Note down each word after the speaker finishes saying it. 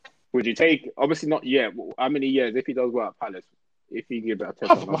Would you take? Obviously not yet. How many years if he does well at Palace? If he gives it a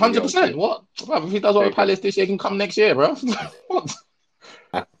test another year or 100%. two, What? Bruv, if he does well at take him. Palace this year, he can come next year, bro. What?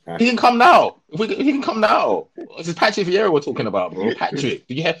 He can come now. If he can come now. This is Patrick Vieira we're talking about, bro. Patrick.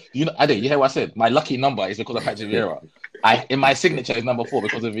 Did you hear? Ade, you hear what I said? My lucky number is because of Patrick Vieira. In my signature is number 4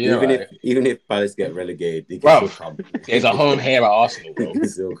 because of Vieira. Even if Palace get relegated, they can Bro, still come. there's a home here at Arsenal, They bro. can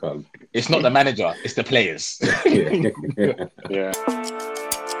still come. It's not the manager, it's the players. Yeah.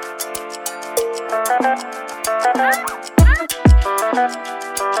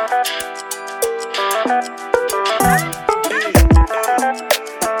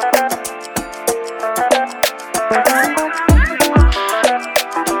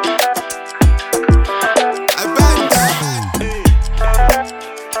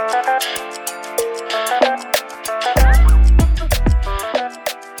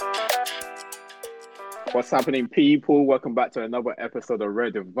 What's happening, people? Welcome back to another episode of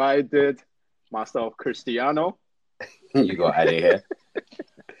Red Divided. Myself, Cristiano. You got Ade here.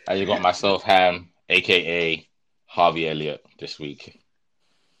 And you got myself, Ham, aka Harvey Elliott, this week.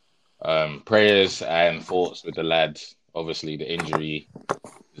 Prayers and thoughts with the lads. Obviously, the injury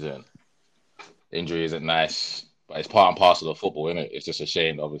isn't nice, but it's part and parcel of football, isn't it? It's just a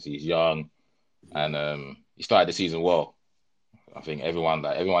shame. Obviously, he's young, and he started the season well. I think everyone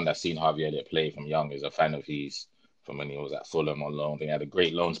that's seen Harvey Elliott play from young is a fan of his from when he was at Fulham on loan. I think he had a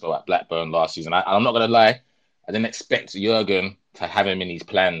great loan spell at Blackburn last season. I'm not going to lie, I didn't expect Jurgen to have him in his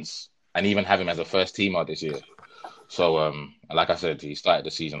plans and even have him as a first teamer this year. So, like I said, he started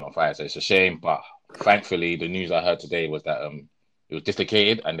the season on fire. So it's a shame, but thankfully, the news I heard today was that it was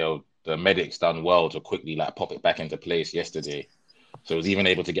dislocated and the medics done well to quickly pop it back into place yesterday. So he was even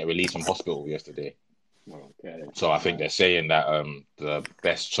able to get released from hospital yesterday. Okay. So I think they're saying that the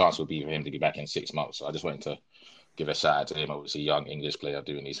best chance would be for him to be back in 6 months. So I just wanted to give a shout out to him. Obviously, young English player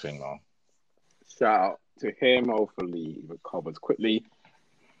doing his thing now. Shout out to him. Hopefully, he recovers quickly.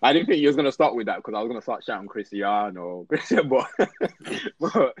 I didn't think you was going to start with that because I was going to start shouting Cristiano. But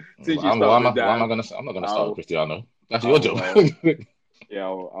since you I'm not going to start with Cristiano. That's your job. Yeah,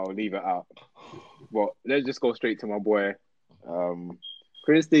 I'll leave it out. But let's just go straight to my boy,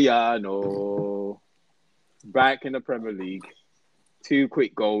 Cristiano. Back in the Premier League, 2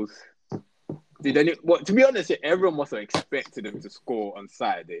 quick goals. To be honest, everyone must have expected him to score on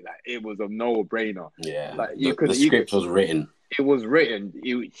Saturday. Like it was a no-brainer. Yeah, the script was written. It was written.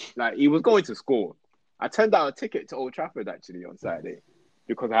 He was going to score. I turned out a ticket to Old Trafford actually on Saturday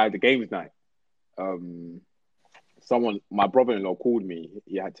because I had the games night. My brother-in-law called me.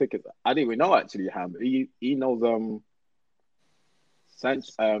 He had tickets. I didn't even know actually. He knows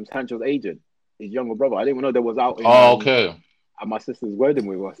Sancho's agent. His younger brother. I didn't even know there was out. Okay. At my sister's wedding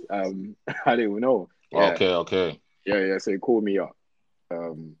with us. I didn't even know. Yeah. Okay. Yeah. So he called me up.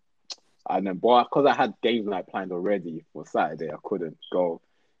 And then, because I had games night planned already for Saturday, I couldn't go.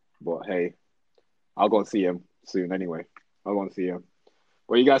 But hey, I'll go and see him soon anyway. I'll go and see him.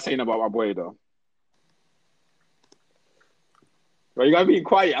 What are you guys saying about my boy though? But you guys being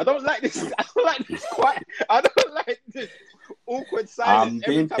quiet. I don't like this. I don't like this quiet. I don't like this awkward silence.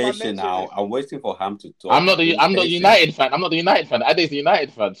 I'm being patient now. I'm waiting for Ham to talk. I'm not the United fan. Ade's the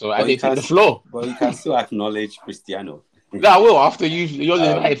United fan, so Ade take the floor. But you can still acknowledge Cristiano. Yeah, I will after you're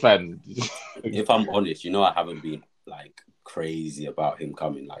the United fan. If I'm honest, I haven't been crazy about him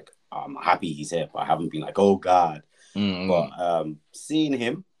coming. I'm happy he's here, but I haven't been oh God. Mm-hmm. But seeing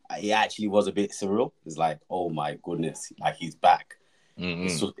him, it actually was a bit surreal. It's oh my goodness, he's back.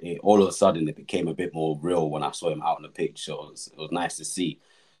 Mm-hmm. All of a sudden, it became a bit more real when I saw him out on the pitch. So it was nice to see.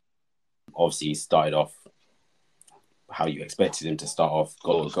 Obviously, he started off how you expected him to start off.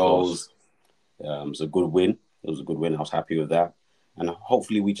 Got the goals. It was a good win. I was happy with that. And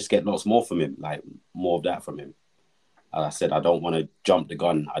hopefully, we just get lots more from him, more of that from him. As I said, I don't want to jump the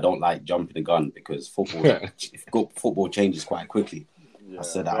gun. I don't like jumping the gun because football changes quite quickly. Yeah, I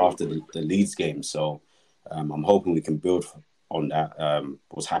said that after the Leeds game. So I'm hoping we can build on that.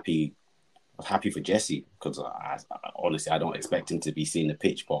 Was happy for Jesse because honestly I don't expect him to be seeing the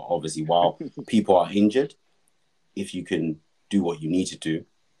pitch, but obviously while people are injured, if you can do what you need to do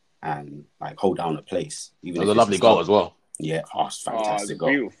and hold down a place, even it was a lovely goal as well. Yeah, it's fantastic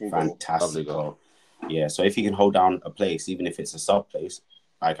goal. Fantastic goal. Yeah, so if he can hold down a place, even if it's a sub place,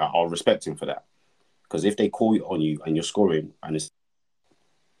 I'll respect him for that. Because if they call on you and you're scoring, and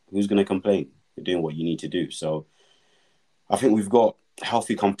who's going to complain? You're doing what you need to do. So I think we've got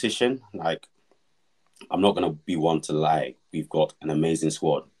healthy competition. I'm not going to be one to lie. We've got an amazing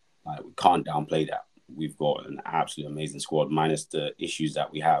squad. We can't downplay that. We've got an absolutely amazing squad, minus the issues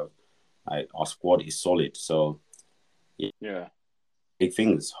that we have. Our squad is solid. So yeah, big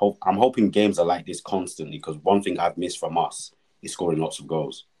things. I'm hoping games are like this constantly, because one thing I've missed from us is scoring lots of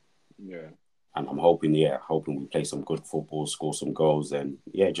goals. Yeah. And I'm hoping we play some good football, score some goals, and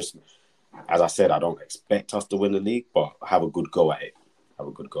just as I said, I don't expect us to win the league, but have a good go at it.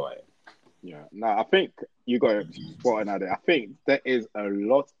 Yeah. Now, I think you got it spot on at it. I think there is a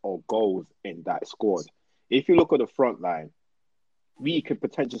lot of goals in that squad. If you look at the front line, we could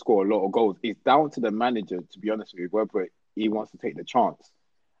potentially score a lot of goals. It's down to the manager, to be honest with you, whether he wants to take the chance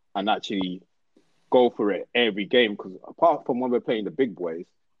and actually go for it every game. Because apart from when we're playing the big boys,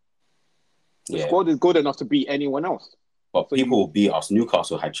 the squad is good enough to beat anyone else. But so people will beat us.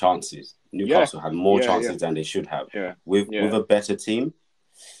 Newcastle had chances. Newcastle had more chances than they should have. Yeah. With a better team.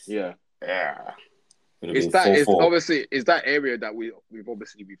 Yeah. Yeah. It's that area that we've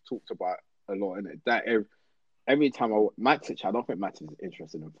talked about a lot, in it. That every time Matic, I don't think Matic is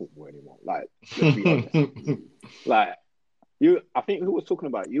interested in football anymore. Like, let's be honest. Like, I think who was talking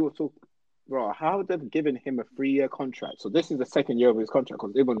about? You were talking, bro. How they've given him a 3-year contract? So this is the second year of his contract,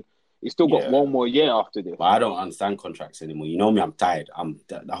 because even he's still got one more year after this. But I don't understand contracts anymore. You know me, I'm tired.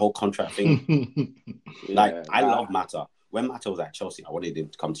 The whole contract thing. I love Mata. When Mata was at Chelsea, I wanted him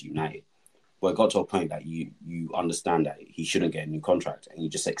to come to United. But it got to a point that you understand that he shouldn't get a new contract, and you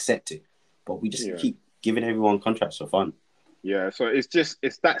just accept it. But we just keep giving everyone contracts for fun. Yeah, so it's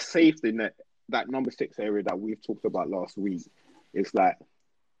that safety net, that number 6 area that we've talked about last week. It's like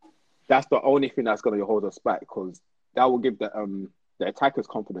that's the only thing that's going to hold us back, because that will give the attackers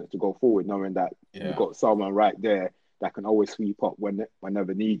confidence to go forward, knowing that you've got someone right there that can always sweep up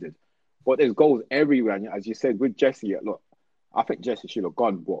whenever needed. But there's goals everywhere, and as you said with Jesse, look, I think Jesse should have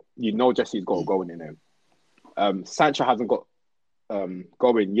gone, but Jesse's got a goal in him. Sancho hasn't got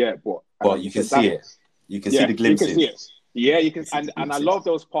going yet, but you can see it. You can see the glimpses. You can see it. Yeah, you can, and I love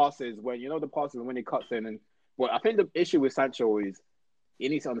those passes when he cuts in. But I think the issue with Sancho is he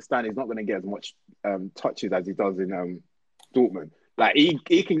needs to understand he's not going to get as much touches as he does in Dortmund. Like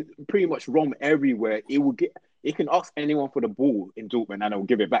he can pretty much roam everywhere. He can ask anyone for the ball in Dortmund and they'll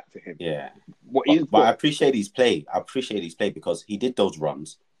give it back to him. Yeah. But I appreciate his play. Because he did those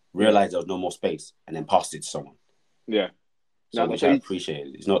runs, realized there was no more space, and then passed it to someone. Yeah. Which I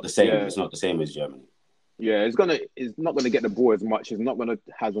appreciate. It's not the same. Yeah. It's not the same as Germany. Yeah, it's not gonna get the ball as much. He's not gonna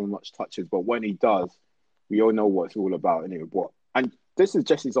have as much touches. But when he does, we all know what it's all about anyway. And this is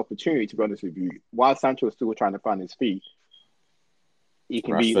Jesse's opportunity, to be honest with you. While Sancho is still trying to find his feet, he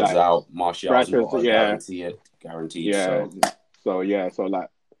can be like out. Martial's guaranteed. Yeah. So like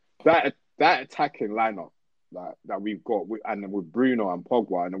that attacking lineup that we've got, and with Bruno and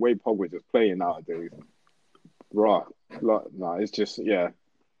Pogba, and the way Pogba is playing nowadays, bro. It's just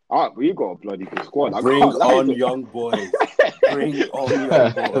we got a bloody good squad. Bring on young boys.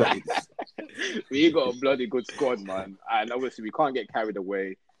 We got a bloody good squad, man. And obviously we can't get carried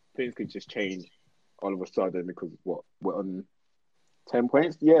away. Things could just change all of a sudden, because we're on 10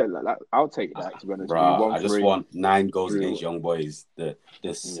 points. Yeah, I'll take that, to be honest. Bro, I just want 9 goals against young boys. Where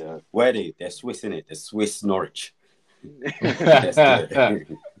are they? They're Swiss, innit? They're Swiss Norwich. Yeah,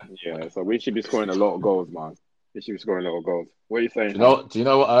 so we should be scoring a lot of goals, man. We should be scoring a lot of goals. What are you saying? Do you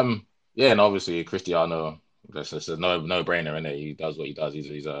know what? And obviously Cristiano, that's a no-brainer, innit? He does what he does.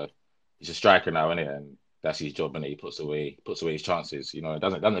 He's a striker now, innit? And that's his job, innit? He puts away his chances. You know,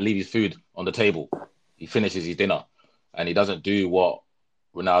 doesn't leave his food on the table. He finishes his dinner, and he doesn't do what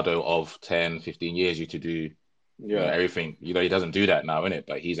Ronaldo of 10, 15 years used to do. Yeah, everything. You know, he doesn't do that now, innit?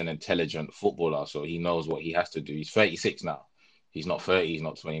 But he's an intelligent footballer, so he knows what he has to do. He's 36 now. He's not 30. He's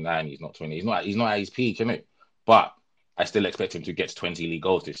not 29. He's not 20. He's not at his peak, innit? But I still expect him to get to 20 league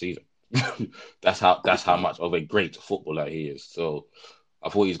goals this season. That's how much of a great footballer he is. So I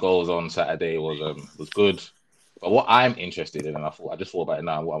thought his goals on Saturday was good. But what I'm interested in, and I just thought about it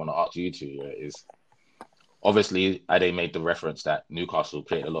now, and what I want to ask you two is, obviously, Ade made the reference that Newcastle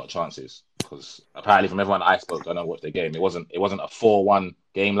created a lot of chances, because apparently from everyone I spoke, I don't watch the game, it wasn't a 4-1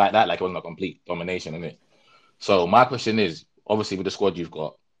 game like that. Like, it wasn't a complete domination, innit? So my question is, obviously with the squad you've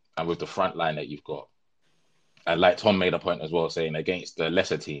got and with the front line that you've got, and like Tom made a point as well, saying against the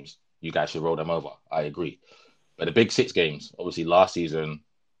lesser teams, you guys should roll them over. I agree. But the big 6 games, obviously last season,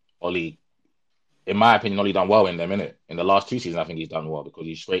 Ollie, in my opinion, Ollie done well in them, innit? In the last 2 seasons, I think he's done well, because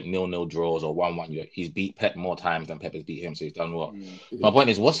he's straight 0-0 draws or 1-1. He's beat Pep more times than Pep has beat him, so he's done well. Mm-hmm. My point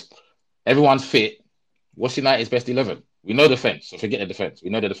is, everyone's fit. What's United's best 11? We know defence, so forget the defence.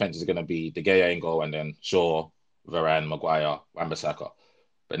 We know the defence is going to be De Gea in goal, and then Shaw, Varane, Maguire, Wan-Bissaka.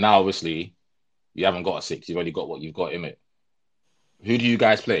 But now, obviously, you haven't got a 6. You've only got what you've got in it. Who do you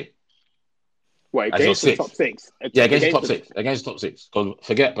guys play? What, against the top 6? Yeah, against the top 6. Against the top 6. Because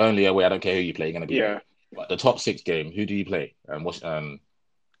forget Burnley away. I don't care who you play. You're going to be there. But the top 6 game, who do you play? And what's Go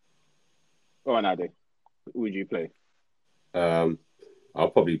on, Ade. Who would you play? I'll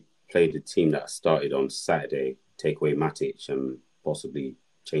probably play the team that started on Saturday, take away Matic and possibly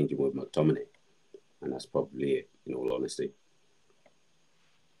change him with McTominay. And that's probably it, in all honesty.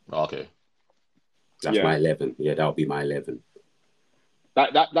 okay. That's my 11. Yeah, that'll be my 11.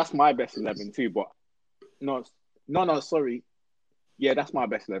 That's my best 11 too, but no, sorry. Yeah, that's my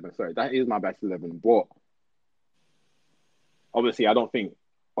best 11. Sorry, that is my best 11. But obviously, I don't think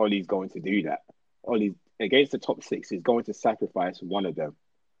Ollie's going to do that. Ollie's against the top 6. He's going to sacrifice one of them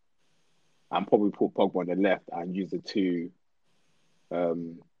and probably put Pogba on the left and use the 2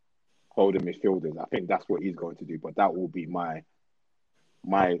 holding midfielders. I think that's what he's going to do. But that will be my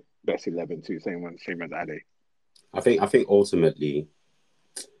best 11 too. Same as Ade. I think ultimately,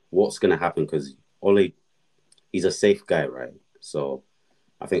 what's going to happen, because Ollie, he's a safe guy, right? So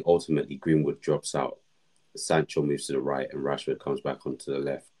I think ultimately Greenwood drops out, Sancho moves to the right, and Rashford comes back onto the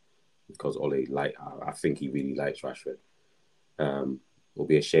left because Ollie, I think he really likes Rashford. Will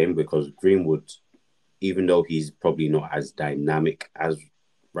be a shame because Greenwood, even though he's probably not as dynamic as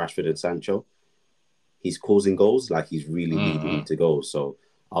Rashford and Sancho, he's causing goals. Like, he's really leading into goals. So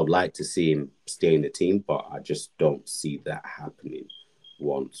I would like to see him stay in the team, but I just don't see that happening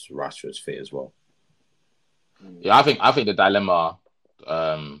once Rashford's fit as well. Yeah, I think the dilemma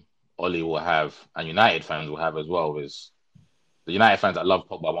Ollie will have and United fans will have as well is the United fans that love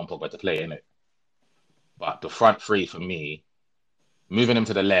Pogba want Pogba to play, innit? But the front 3 for me, moving him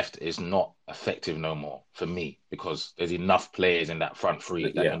to the left is not effective no more for me because there's enough players in that front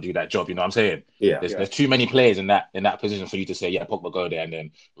 3 that can do that job. You know what I'm saying? Yeah. There's too many players in that position for you to say, yeah, Pogba go there and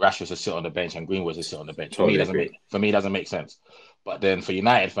then Rashford to sit on the bench and Greenwood to sit on the bench. For me, it doesn't make sense. But then for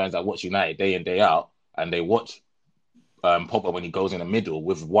United fans that watch United day in, day out, and they watch Pogba when he goes in the middle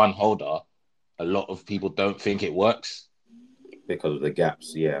with one holder, a lot of people don't think it works. Because of the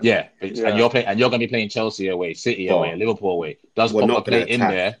gaps, yeah. And you're going to be playing Chelsea away, City away, and Liverpool away. Does Pogba play in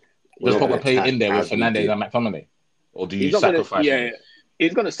there? Does Pogba play in there with Fernandes and McTominay? Or do you sacrifice him?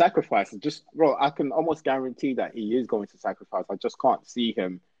 He's going to sacrifice. Bro, I can almost guarantee that he is going to sacrifice. I just can't see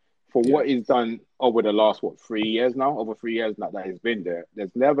him for what he's done over the last, 3 years now? Over 3 years now that he's been there.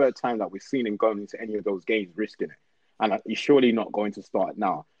 There's never a time that we've seen him going into any of those games risking it. And he's surely not going to start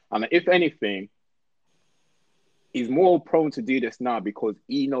now. And if anything, he's more prone to do this now because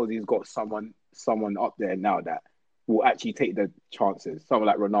he knows he's got someone up there now that will actually take the chances. Someone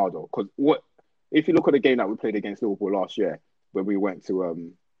like Ronaldo. Because if you look at the game that we played against Liverpool last year, when we went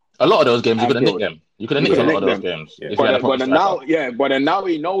to a lot of those games, you could have nicked them. You could have nicked a lot of those games. Yeah. But then now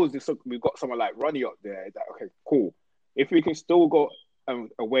he knows we've got someone like Ronnie up there. That okay, cool. If we can still go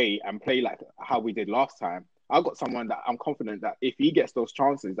away and play like how we did last time, I've got someone that I'm confident that if he gets those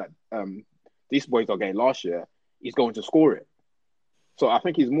chances that these boys are getting last year, he's going to score it. So I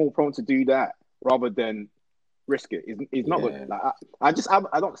think he's more prone to do that rather than risk it. He's not good. Like I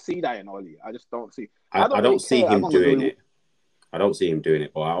don't see that in Ollie. I just don't see. I don't see him doing it. I don't see him doing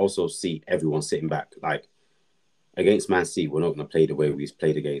it, but I also see everyone sitting back. Like against Man City, we're not going to play the way we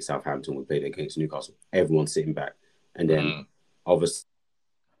played against Southampton. We played against Newcastle. Everyone's sitting back, and then obviously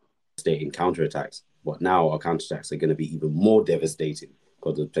in counterattacks. But now our counterattacks are going to be even more devastating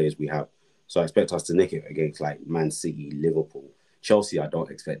because of the players we have. So I expect us to nick it against like Man City, Liverpool, Chelsea. I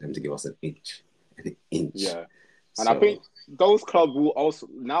don't expect them to give us an inch. Yeah, and I think those clubs will also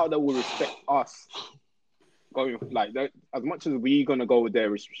now they will respect us. Going like as much as we're gonna go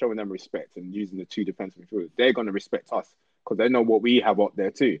there, showing them respect and using the 2 defensive midfielders, they're gonna respect us because they know what we have up there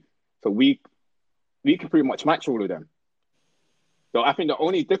too. So we can pretty much match all of them. So I think the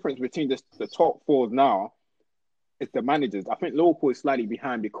only difference between the top 4 now is the managers. I think Liverpool is slightly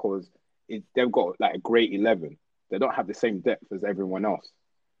behind because they've got like a great 11. They don't have the same depth as everyone else.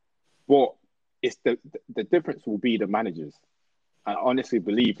 But it's the difference will be the managers. I honestly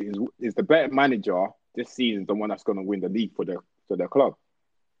believe is the better manager this season the one that's going to win the league for their club.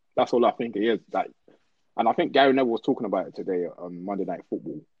 That's all I think it is. And I think Gary Neville was talking about it today on Monday Night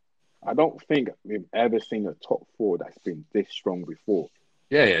Football. I don't think we've ever seen a top 4 that's been this strong before.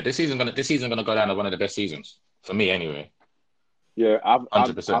 Yeah. This season's gonna go down as one of the best seasons for me, anyway. Yeah,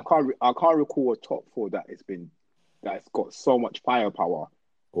 100%. I can't recall a top 4 that's got so much firepower.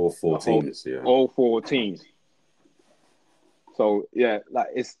 All 4 teams, yeah. All 4 teams. So yeah, like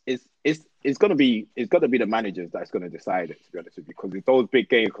it's gonna be the managers that's gonna decide it, to be honest with you, because it's those big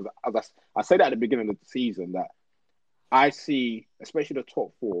games. Because as I said at the beginning of the season that I see, especially the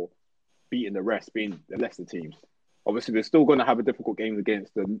top 4, beating the rest, being the Leicester teams. Obviously, we're still gonna have a difficult game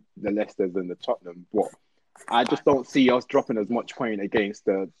against the Leicesters and the Tottenham, but I just don't see us dropping as much point against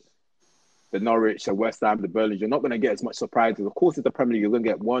the the Norwich, the West Ham, the Burnley, you're not going to get as much surprises. Of course, in the Premier League, you're going to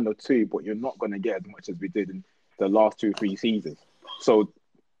get 1 or 2, but you're not going to get as much as we did in the last 2-3 seasons. So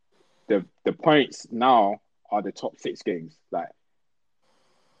the points now are the top 6 games. Like,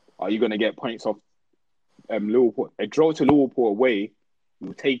 are you going to get points off Liverpool? A draw to Liverpool away,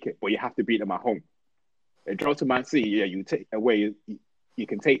 you take it, but you have to beat them at home. A draw to Man City, yeah, you take away, you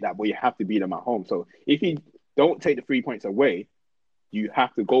can take that, but you have to beat them at home. So if you don't take the 3 points away, you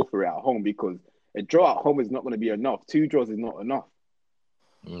have to go for it at home, because a draw at home is not going to be enough. 2 draws is not enough.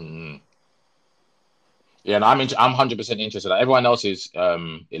 Mm-hmm. Yeah, and I'm 100% interested. Everyone else is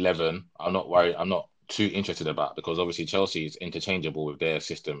 11. I'm not worried. I'm not too interested about, because obviously Chelsea is interchangeable with their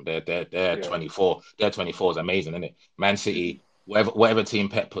system. They're 24. Their 24 is amazing, isn't it? Man City, whatever team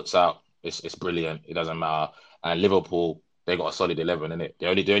Pep puts out, it's brilliant. It doesn't matter. And Liverpool, they got a solid 11, innit? The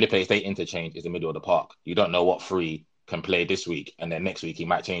only place they interchange is the middle of the park. You don't know what 3 can play this week, and then next week he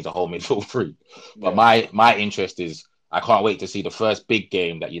might change the whole midfield 3. But my interest is, I can't wait to see the first big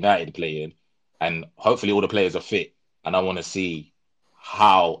game that United play in, and hopefully all the players are fit, and I want to see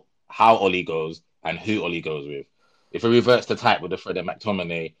how Oli goes and who Oli goes with. If he reverts to type with the Fred and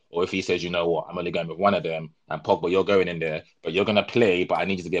McTominay, or if he says, you know what, I'm only going with one of them, and Pogba, you're going in there, but you're going to play, but I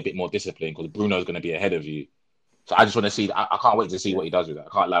need you to get a bit more discipline because Bruno's going to be ahead of you. So I just want to see. I can't wait to see what he does with that. I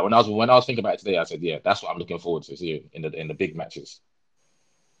can't lie. When I was thinking about it today, I said, yeah, that's what I'm looking forward to seeing in the big matches.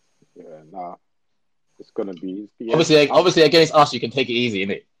 Yeah, nah, it's gonna be. Obviously against us, you can take it easy,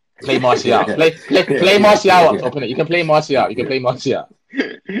 innit? Play Martial. Play Martial up top, innit? You can play Martial.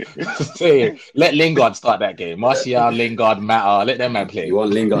 Say, let Lingard start that game. Martial, Lingard, Mata. Let them man play. You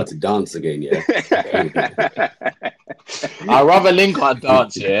want Lingard to dance again, yeah? I'd rather Lingard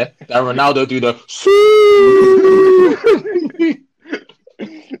dance, yeah, than Ronaldo do the.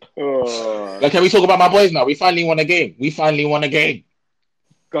 Like, can we talk about my boys now? We finally won a game.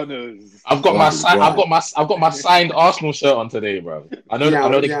 Gunners. I've got my signed Arsenal shirt on today, bro. I know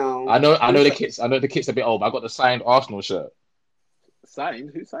the kit's a bit old, but I got the signed Arsenal shirt.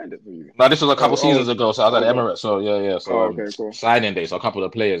 Signed? Who signed it for you? No, this was a couple seasons ago, so I was at Emirates. So yeah. So okay, cool. Signing day. So a couple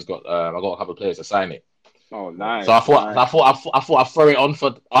of players got. I got a couple of players to sign it. Oh, nice. So I thought I'd throw it on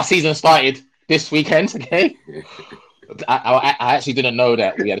for our season started this weekend. Okay. I actually didn't know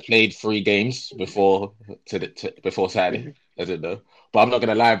that we had played 3 games before Saturday. I didn't know. But I'm not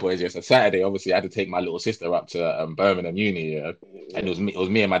gonna lie, boys. Yes, on Saturday, obviously, I had to take my little sister up to Birmingham Uni, and it was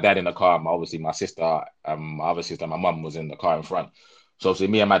me and my dad in the car. Obviously, my sister, my other sister, my mum was in the car in front. So obviously,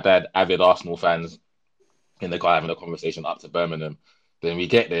 me and my dad, avid Arsenal fans, in the car having a conversation up to Birmingham. Then we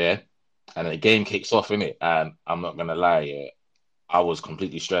get there, and the game kicks off, innit? And I'm not gonna lie, yeah, I was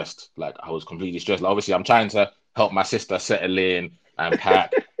completely stressed. Like, obviously, I'm trying to help my sister settle in and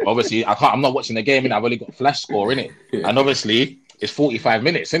pack. Obviously, I'm not watching the game, and I've only got flash score, innit? And obviously, it's 45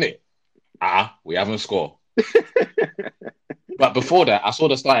 minutes, innit? We haven't scored. But before that, I saw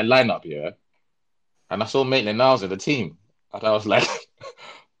the starting lineup, yeah, and I saw Maitland-Niles in the team, and I was like,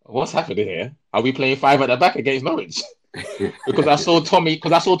 "What's happening here? Are we playing 5 at the back against Norwich?" Because I saw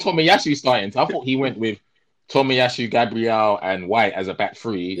Tomiyasu starting. So I thought he went with Tomiyasu, Gabriel, and White as a back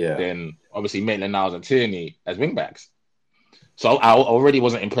 3. Yeah. Then obviously Maitland-Niles and Tierney as wing backs. So I already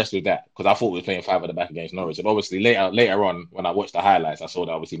wasn't impressed with that, because I thought we were playing 5 at the back against Norwich. And obviously later on, when I watched the highlights, I saw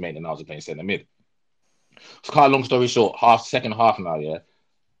that obviously Maitland-Niles was playing centre mid. So kind of long story short, second half now, yeah.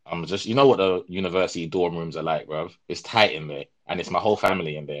 I'm just, you know what the university dorm rooms are like, bro. It's tight in there, and it's my whole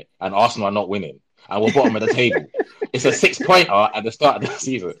family in there. And Arsenal are not winning, and we're bottom of the table. It's a 6-pointer at the start of the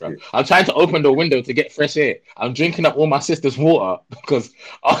season, bro. I'm trying to open the window to get fresh air. I'm drinking up all my sister's water because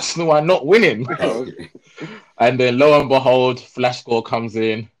Arsenal are not winning, bro. And then lo and behold, flash score comes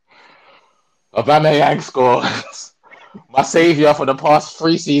in. Aubameyang scores. My saviour for the past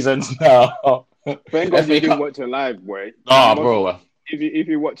 3 seasons now. Thank God you didn't watch it live, boy. Nah, bro. If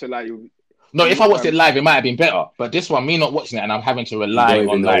you watch it live, no, if I watched it live, it might have been better. But this one, me not watching it, and I'm having to rely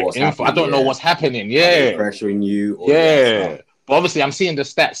on like info. I don't know what's happening. Yeah, pressuring you. Yeah, but obviously, I'm seeing the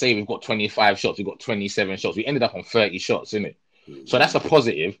stats say we've got 25 shots, we've got 27 shots. We ended up on 30 shots, innit? So that's a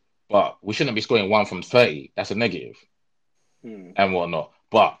positive. But we shouldn't be scoring 1 from 30. That's a negative, and whatnot.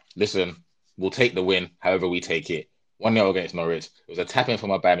 But listen, we'll take the win, however we take it. 1-0 against Norwich. It was a tap-in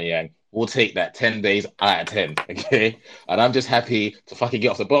from Aubameyang. We'll take that 10 days out of 10, okay? And I'm just happy to fucking get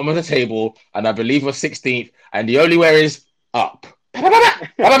off the bottom of the table, and I believe we're 16th, and the only way is up.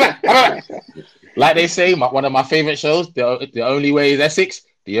 Like they say, one of my favourite shows, the only way is Essex,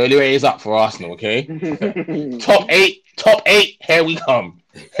 the only way is up for Arsenal, okay? Top 8, here we come.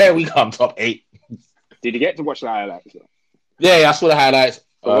 Top 8. Did you get to watch the highlights? Yeah, I saw the highlights.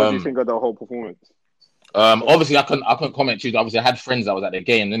 So what do you think of the whole performance? Obviously, I couldn't comment too. Obviously, I had friends that was at the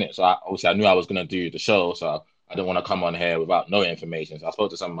game, innit? So I knew I was gonna do the show, so I didn't want to come on here without no information. So I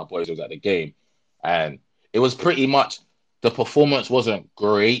spoke to some of my boys who was at the game, and it was pretty much the performance wasn't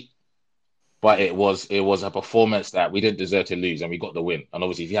great, but it was a performance that we didn't deserve to lose, and we got the win. And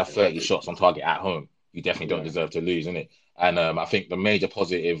obviously, if you have 30 shots on target at home, you definitely don't deserve to lose, innit? And I think the major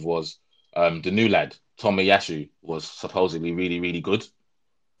positive was the new lad Tomiyasu was supposedly really really good.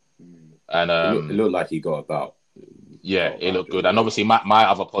 And it looked like he got about. Yeah, it looked good. And obviously, my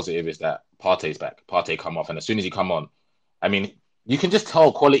other positive is that Partey's back. Partey come off, and as soon as he come on, I mean, you can just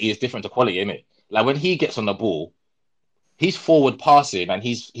tell quality is different to quality, innit? Like when he gets on the ball, he's forward passing and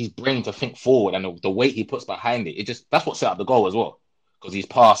he's brain to think forward, and the weight he puts behind it, that's what set up the goal as well. Because he's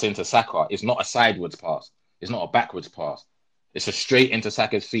passed into Saka. It's not a sideways pass. It's not a backwards pass. It's a straight into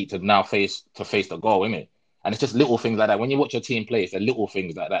Saka's feet to now face the goal, innit? And it's just little things like that. When you watch your team play, it's the little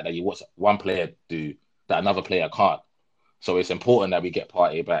things like that you watch one player do that another player can't. So it's important that we get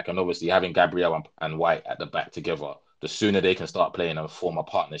Partey back, and obviously having Gabriel and White at the back together, the sooner they can start playing and form a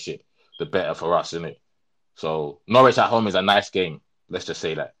partnership, the better for us, isn't it? So Norwich at home is a nice game. Let's just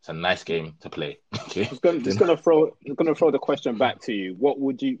say that it's a nice game to play. Okay. Just gonna throw the question back to you.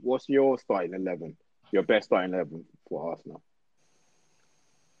 What's your starting 11? Your best starting 11 for Arsenal?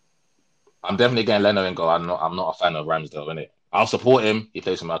 I'm definitely getting Leno in goal. I'm not a fan of Ramsdale, innit? I'll support him. He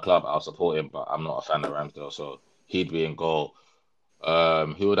plays for my club. I'll support him, but I'm not a fan of Ramsdale, so he'd be in goal.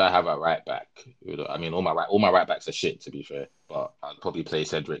 Who would I have at right back? I mean, all my right backs are shit, to be fair, but I'd probably play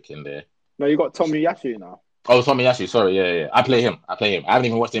Cedric in there. No, you got Tomiyasu now. Oh, Tomiyasu, sorry, yeah. I play him. I haven't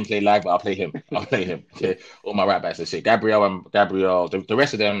even watched him play live, but I'll play him. Okay, all my right backs are shit. Gabriel. The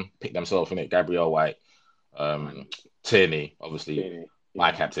rest of them pick themselves, innit? Gabriel, White, Tierney, obviously,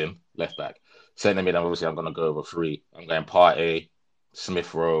 my captain, left back. Centre mid, obviously, I'm gonna go over three. I'm going Partey,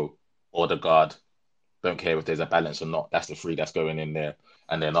 Smith Rowe, Odegaard. Don't care if there's a balance or not. That's the three that's going in there.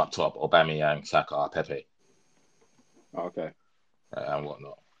 And then up top, Aubameyang, Saka, Pepe. Okay. And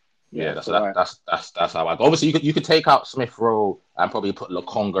whatnot. Yeah, that's how I go. Obviously, you could take out Smith Rowe and probably put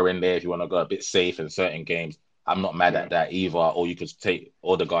Lokonga in there if you want to go a bit safe in certain games. I'm not mad at that either. Or you could take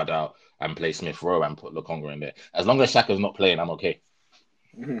Odegaard out and play Smith Rowe and put Lokonga in there. As long as Xhaka's not playing, I'm okay.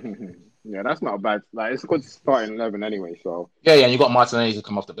 Yeah, that's not bad. Like, it's a good starting 11 anyway. So yeah, and you got Martinelli to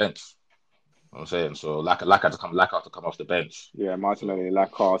come off the bench. I'm saying so. Laka to come off the bench. Yeah, Martinelli,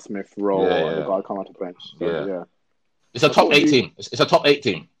 Laka, Smith Rowe, and the guy come off the bench. So, yeah. It's a top 8 team. It's a top 8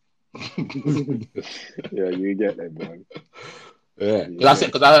 team. Yeah, you get it, man. Yeah,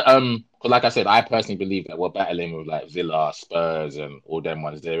 because like I said, I personally believe that we're battling with like Villa, Spurs, and all them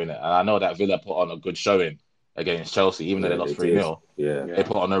ones there, innit? And I know that Villa put on a good showing against Chelsea, even though they lost 3-0. Yeah, they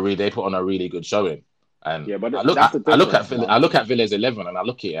put on a really good showing. And but I look at Villa's 11, and I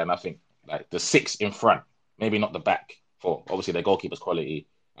look at it, and I think like the 6 in front, maybe not the back. For obviously their goalkeeper's quality.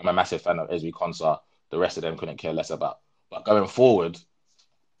 I'm a massive fan of Ezri Konsa. The rest of them couldn't care less about. But going forward,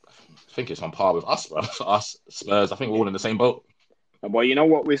 I think it's on par with us, bro. For us, Spurs, I think we're all in the same boat. But you know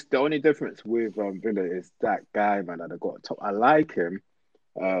what? The only difference with Villa is that guy, man, that they got top. I like him.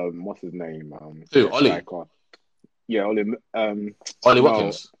 What's his name? Who? Ollie. Yeah, Ollie. Ollie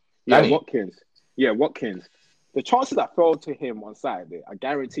Watkins. Yeah, Watkins. Yeah, Watkins. The chances that fell to him on Saturday, I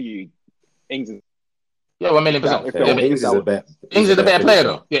guarantee you, Ings is. Yeah, 1,000,000%. Ings is the better player,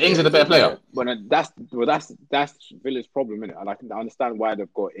 though. Yeah, Ings is the better player. But that's Villa's problem, innit? And I can understand why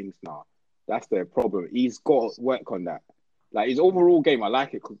they've got Ings now. That's their problem. He's got to work on that. Like his overall game, I like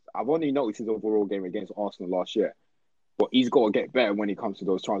it because I've only noticed his overall game against Arsenal last year. But he's got to get better when it comes to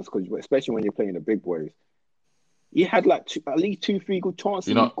those chances, because especially when you're playing the big boys. He had like at least 2-3 good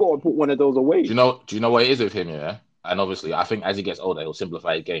chances. You've got to put one of those away. Do you know what it is with him, yeah? And obviously, I think as he gets older, he'll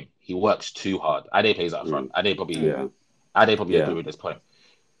simplify his game. He works too hard. Ade plays up front. Ade probably agree with this point.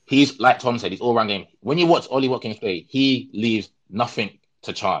 He's, like Tom said, he's all-round game. When you watch Ollie Watkins play, he leaves nothing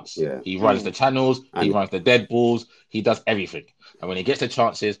to chance. Yeah. He runs the channels, he runs the dead balls, he does everything. And when he gets the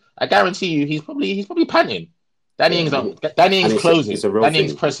chances, I guarantee you, he's probably panting. Danny Ings closes, Danny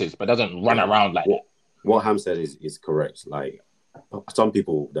Ings presses, but doesn't run around like that. What Ham said is correct. Like, some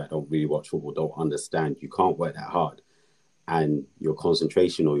people that don't really watch football don't understand. You can't work that hard, and your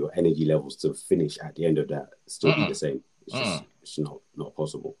concentration or your energy levels to finish at the end of that still be the same. It's not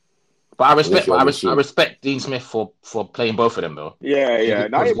possible. But I respect Dean Smith for playing both of them though. Yeah.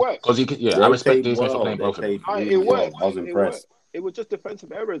 Now it works. Because I respect Dean Smith for playing both of them. It worked. I was impressed. It was just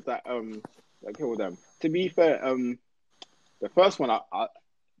defensive errors that killed them. To be fair, the first one,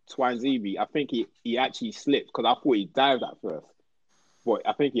 Twanzebe, I think he actually slipped because I thought he dived at first, but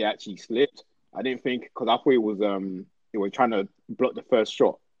I think he actually slipped. I didn't think, because I thought it was trying to block the first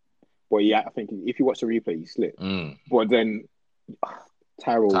shot, But yeah, I think if you watch the replay, he slipped. But then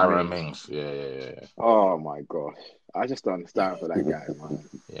Tyrone Mings. Yeah. Oh my gosh. I just don't understand for that guy, man.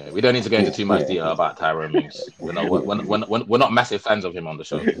 Yeah, we don't need to go into too much detail about Tyrone Mings. We're not massive fans of him on the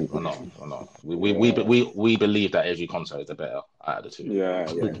show. We're not. We believe that Ezri Konsa is the better out of the two. Yeah,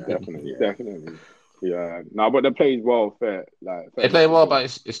 definitely. Yeah, no, but they played well. Fair. They play well, but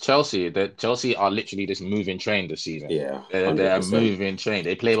it's Chelsea. Chelsea are literally this moving train this season. Yeah, they're a moving train.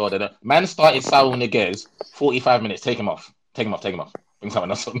 They play well. Man started Saul Niguez 45 minutes. Take him off. Bring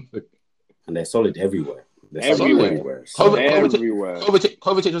someone else on. And they're solid everywhere. Everywhere.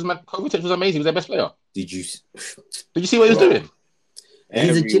 Kovacic was amazing. He was their best player. Did you see what he was doing?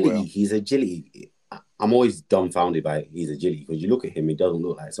 His agility. I'm always dumbfounded by his agility because you look at him, he doesn't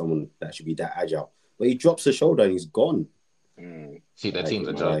look like someone that should be that agile. But he drops the shoulder and he's gone. See, their team's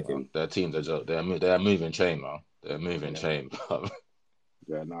a joke. Their team's a joke. They're a moving train, man. They're a moving train.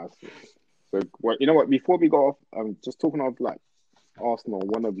 Yeah, nice. So, you know what? Before we go off, just talking of like Arsenal,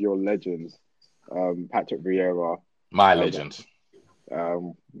 one of your legends, Patrick Vieira. My legend. I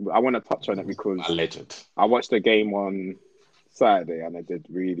want to touch on it because my legend. I watched the game on Saturday and they did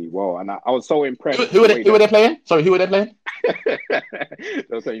really well, and I was so impressed. Who were they playing? Sorry, who were they playing?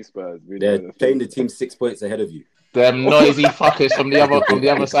 They're playing Spurs. They're playing the team 6 points ahead of you. Them noisy fuckers from the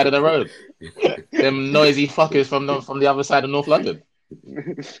other side of the road. Them noisy fuckers from the other side of North London.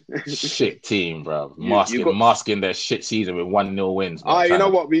 Shit team, bro. Masking their shit season with 1-0 wins. You know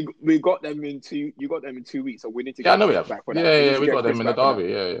what? We got them in 2. You got them in 2 weeks, so we need to. Yeah, I know we have. Back for that. Yeah, we got them in the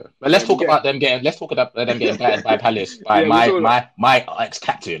derby. Yeah. But let's talk about them getting. Let's talk about them getting battered by Palace by my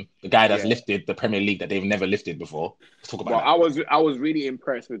ex-captain, the guy that's lifted the Premier League that they've never lifted before. Let's talk about that. I was really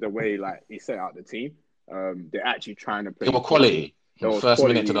impressed with the way he set out the team. They're actually trying to play. They were quality. First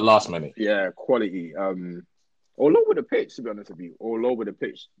minute to the last minute. Yeah, quality. All over the pitch, to be honest with you. All over the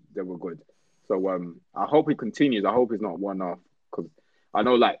pitch, they were good. So I hope it continues. I hope it's not one-off because I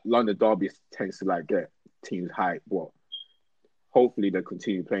know London derby tends to get teams hype. But hopefully they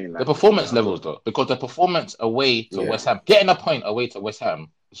continue playing the performance levels though, because the performance away to West Ham, getting a point away to West Ham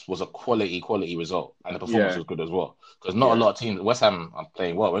was a quality result, and the performance was good as well. Because not a lot of teams, West Ham are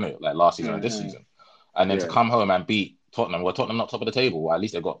playing well, isn't it? Like last season and this season, and then to come home and beat Tottenham. Well, Tottenham not top of the table. Well, at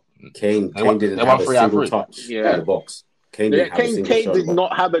least they got Kane. Kane didn't have a single touch in the box. Kane did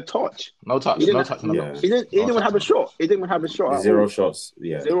not have a touch. No touch. No touch in the box. He didn't even have a shot. He didn't even have a shot. Zero shots.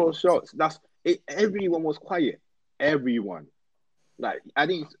 Yeah. Zero shots. That's it. Everyone was quiet. Everyone. I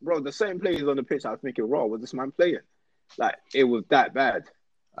think, bro, the same players on the pitch. I was thinking, "Raw, was this man playing?" It was that bad.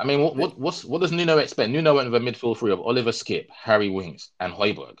 I mean, what does Nuno expect? Nuno went with a midfield three of Oliver Skip, Harry Winks, and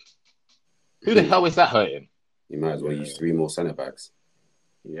Højbjerg. Who the hell is that hurting? You might as well use 3 more centre backs.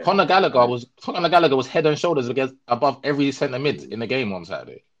 Yeah. Conor Gallagher was head and shoulders above every centre mid in the game on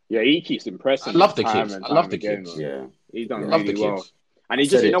Saturday. Yeah, he keeps impressing. I love the kids. Yeah, he's done really well. And he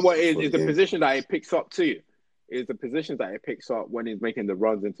just, you know what is the position that he picks up too. Is the positions that he picks up when he's making the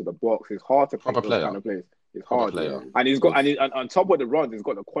runs into the box. It's hard to pick those kind of players. It's hard, and he's got and on top of the runs, he's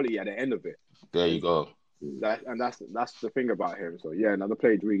got the quality at the end of it. There you go. That's the thing about him. So yeah, another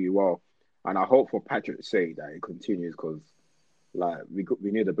played really well, and I hope for Patrick's sake that it continues because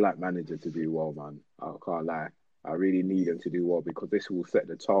we need a black manager to do well, man. I can't lie. I really need him to do well because this will set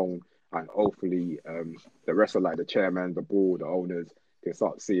the tone, and hopefully the rest of the chairman, the board, the owners can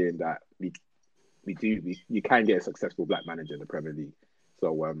start seeing that you can get a successful black manager in the Premier League.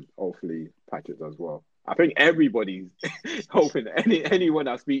 So hopefully Patrick does well. I think everybody's hoping that anyone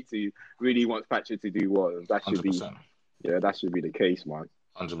I speak to really wants Patrick to do well. That should 100%. That should be the case, man.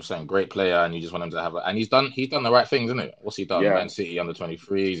 100%. Great player, and you just want him to have it. And he's done the right things, isn't it? What's he done? Man City under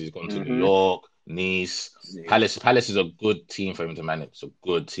 23s. He's gone to New York, Nice, Palace. Palace is a good team for him to manage. It's a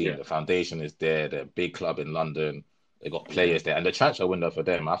good team. Yeah. The foundation is there. They're a big club in London. They got players there, and the transfer window for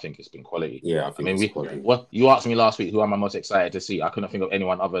them, I think, it's been quality. Yeah, I mean, what you asked me last week, who am I most excited to see? I couldn't think of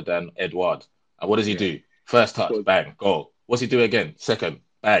anyone other than Edouard. And what does he do? First touch, bang, goal. What's he do again? Second,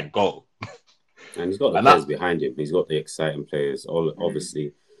 bang, goal. And he's got the players behind him. He's got the exciting players.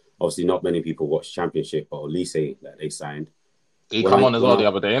 Obviously, not many people watch Championship, but Olise that they signed. He come on as well the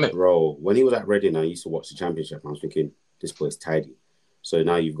other day, innit? Bro, when he was at Reading, I used to watch the Championship. And I was thinking, this boy's tidy. So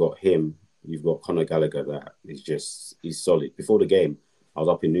now you've got him. You've got Conor Gallagher that is he's solid. Before the game, I was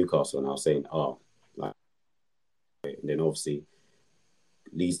up in Newcastle and I was saying, and then obviously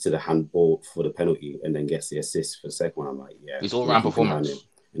leads to the handball for the penalty and then gets the assist for the second one. I'm like, yeah. He's all round performance.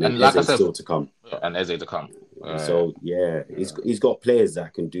 And then like I said, still to come. And Eze to come. He's got players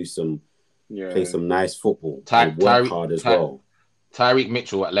that can do play some nice football and work hard as well. Tyreek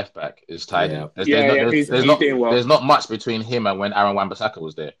Mitchell at left back is tidy. Yeah. He's doing well. There's not much between him and when Aaron Wan-Bissaka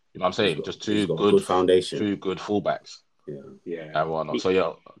was there. You know what I'm saying? Just he's got a good foundation. Two good fullbacks. Yeah. And whatnot. So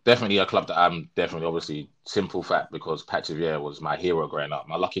yeah, definitely a club that I'm definitely obviously simple fact because Patrick Vieira was my hero growing up.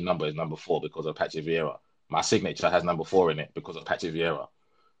 My lucky number is number 4 because of Patrick Vieira. My signature has number 4 in it because of Patrick Vieira.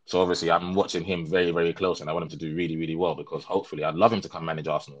 So obviously I'm watching him very, very close and I want him to do really, really well because hopefully I'd love him to come manage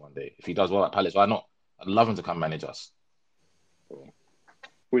Arsenal one day. If he does well at Palace, why not? I'd love him to come manage us.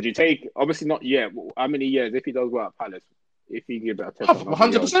 Would you take, obviously not yet, how many years if he does well at Palace? If he give it a test,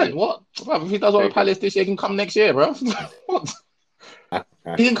 100%. What? If he does well at Palace this year, he can come next year, bro. What?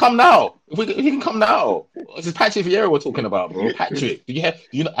 He can come now. He can come now. This is Patrick Vieira we're talking about, bro. Patrick, did you hear?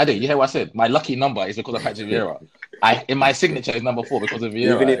 Ade, you hear what I said? My lucky number is because of Patrick Vieira. In my signature is number 4 because of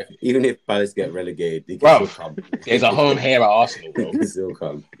Vieira. Even if Palace get relegated, they can still come. There's a home here at Arsenal, bro. They can still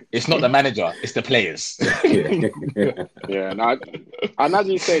come. It's not the manager, it's the players. Yeah, and as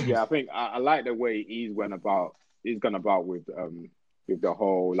you said, I think I like the way he's gone about with the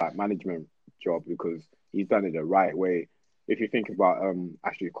whole like management job because he's done it the right way. If you think about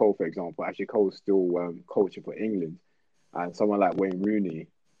Ashley Cole, for example, Ashley Cole's still coaching for England, and someone like Wayne Rooney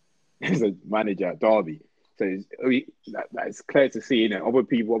is a manager at Derby. So it's clear to see, other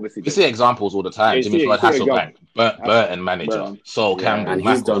people obviously. You see examples all the time. Jimmy Floyd Hasselbank, Burton manager, Sol Campbell. And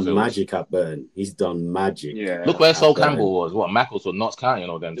he's done magic at Burton. He's done magic. Yeah. Look where Sol Campbell was. What, Macclesfield, Notts County, and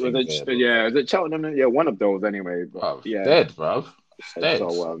all them things. Was it Cheltenham? Yeah, one of those anyway. Bruv, dead, bro. Dead.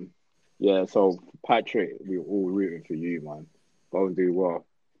 So Patrick, we're all rooting for you, man. Go and do well.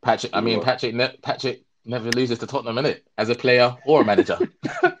 Patrick never loses to Tottenham, innit? As a player or a manager.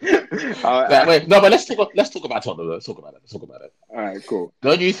 But let's talk about Tottenham. Let's talk about it. All right, cool.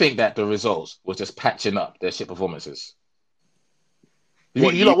 Don't you think that the results was just patching up their shit performances?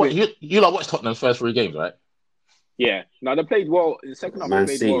 You lot watched Tottenham's first 3 games, right? Yeah. Now they played well. In the second half,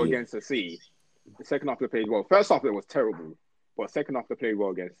 they played well against the City. The second half they played well. First half it was terrible, but second half they played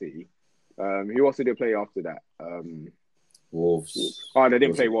well against City. Who else did they play after that? Wolves. Oh, they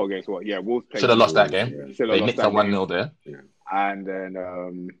didn't play well against what? Yeah, Wolves played. Should have lost that game. Yeah. They nicked up 1-0 there. Yeah. And then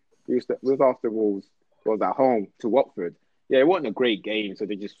it was after Wolves. It was at home to Watford. Yeah, it wasn't a great game, so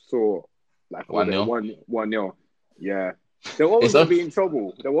they just saw like 1-0. Yeah. They're always going to be in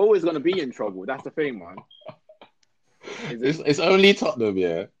trouble. They're always going to be in trouble. That's the thing, man. It's only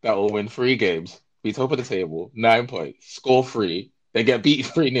Tottenham, that will win 3 games, be top of the table, 9 points, score 3, they get beat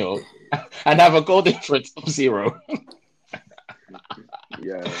 3-0, and have a goal difference of 0.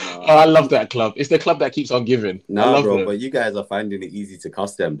 Yeah, no. I love that club. It's the club that keeps on giving. No, bro, but you guys are finding it easy to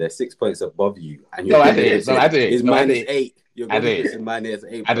cuss them. They're 6 points above you. And I did. It's -8. You're going to put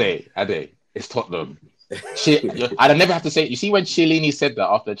 -8. Ade. It's Tottenham. I never have to say. You see when Chiellini said that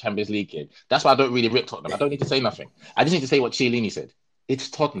after the Champions League game, that's why I don't really rip Tottenham. I don't need to say nothing. I just need to say what Chiellini said. It's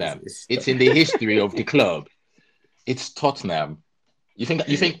Tottenham. It's in the history of the club. It's Tottenham. You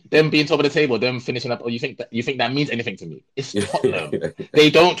think them being top of the table, them finishing up, or you think that means anything to me? It's Tottenham. They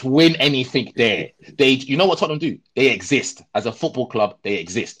don't win anything there. You know what Tottenham do? They exist as a football club. They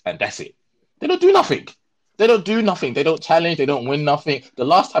exist, and that's it. They don't do nothing. They don't challenge. They don't win nothing. The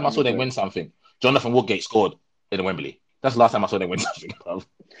last time I saw them win something, Jonathan Woodgate scored in Wembley. That's the last time I saw them win something.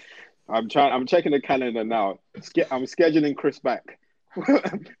 I'm checking the calendar now. I'm scheduling Chris back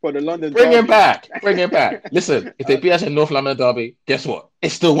for the London. Bring him back. Listen, if they beat us in North London Derby, guess what?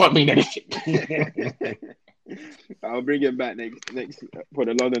 It still won't mean anything. I'll bring him back next for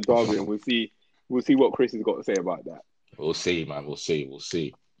the London Derby, and we'll see what Chris has got to say about that. We'll see, man. We'll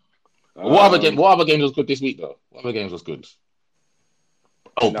see. What other games was good this week, though? What other games was good?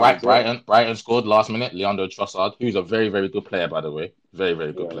 Oh, Brighton scored last minute. Leandro Trossard, who's a very, very good player, by the way. Very,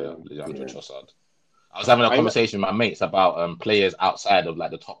 very good player, Leandro Trossard. I was having a conversation with my mates about players outside of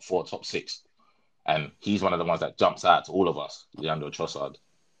like the top 4, top 6. And he's one of the ones that jumps out to all of us, Leandro Trossard.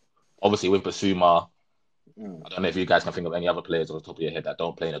 Obviously, with Basuma, I don't know if you guys can think of any other players off the top of your head that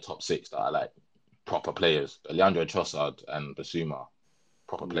don't play in the top 6 that are like proper players. But Leandro Trossard and Basuma,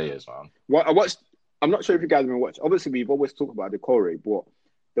 proper players, man. Well, I'm not sure if you guys have been watching. Obviously, we've always talked about Decore, but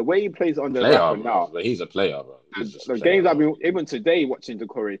the way he plays on the player now, he's a player, bro. The games I've been even today watching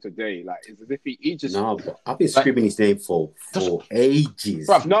Decore today, like it's as if he just. No, I've been screaming his name for ages.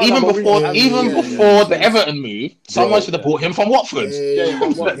 Bruv, even before the Everton move, someone should have bought him from Watford.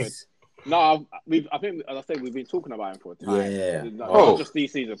 From Watford. No, I think as I said, we've been talking about him for time. Yeah, not just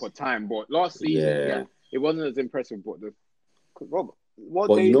this season for time, but last season, it wasn't as impressive. But what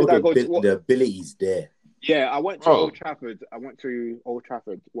day did I go to? The ability's there. Yeah, I went to Old Trafford.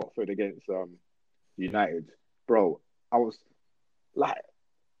 Watford against United. Bro, I was like,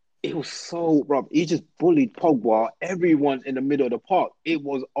 It was so, bro. He just bullied Pogba, everyone in the middle of the park. It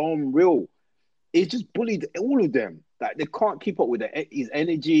was unreal. He just bullied all of them. Like they can't keep up with his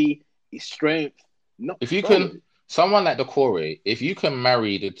energy, his strength. No, If you bro. can, someone like Decore, if you can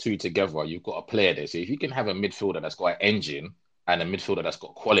marry the two together, you've got a player there. So if you can have a midfielder that's got an engine and a midfielder that's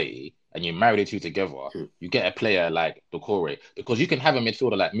got quality, and you marry the two together, you get a player like Decore. Because you can have a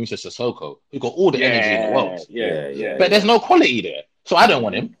midfielder like Musa Sissoko, who got all the energy in the world, Yeah. but there's no quality there. So I don't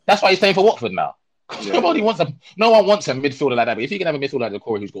want him. That's why he's staying for Watford now. No one wants a midfielder like that. But if you can have a midfielder like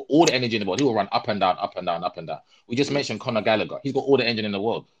Decore who's got all the energy in the world, he will run up and down, up and down, up and down. We just mentioned Conor Gallagher. He's got all the engine in the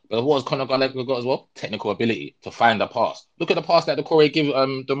world. But what has Conor Gallagher got as well? Technical ability to find the pass. Look at the pass that Decore gave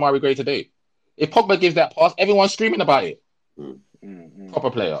Demarai Gray today. If Pogba gives that pass, everyone's screaming about it. Proper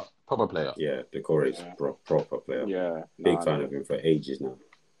player. Yeah, Decore is proper player. Yeah, big fan of him for ages now.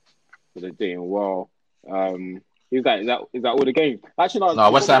 They're doing well. Is that all the game? Actually,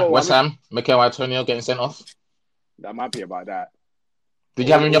 no. West Ham. Mikel Antonio getting sent off. That might be about that. Did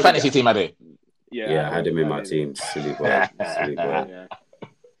you have him in your fantasy team, Ade? Yeah, I had him in my team. Silly boy. Yeah.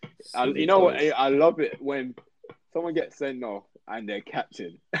 You know what? I love it when someone gets sent off and they're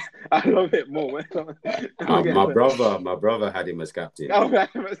captain. I love it more when my brother had him as captain.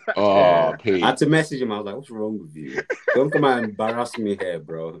 Oh, Pete. I had to message him. I was like, "What's wrong with you? Don't come out and embarrass me here,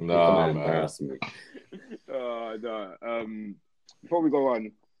 bro. Don't come out and embarrass me." No. Before we go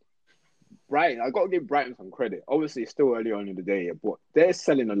on, Brighton, I got to give Brighton some credit. Obviously, it's still early on in the day, but they're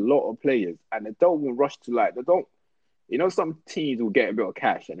selling a lot of players, and they don't even rush to they don't. You know, some teams will get a bit of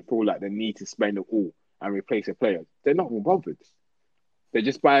cash and feel like they need to spend it all and replace a player. They're not even bothered. They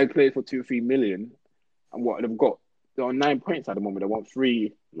just buy a player for 2-3 million, and what they've got, they're on 9 points at the moment. They won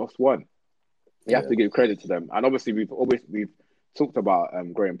 3, lost 1. You have to give credit to them. And obviously, we've talked about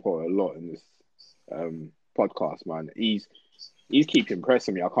Graham Potter a lot in this podcast, man. He's keep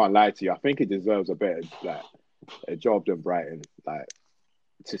impressing me. I can't lie to you. I think he deserves a better a job than Brighton.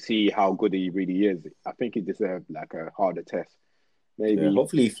 To see how good he really is. I think he deserved a harder test. Maybe. Yeah,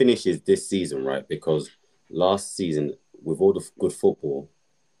 hopefully he finishes this season, right? Because last season, with all the good football,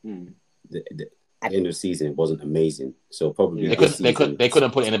 at the end of the season it wasn't amazing. So probably they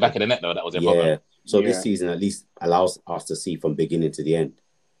couldn't put it in the back of the net though. That was their problem. So this season at least allows us to see from beginning to the end.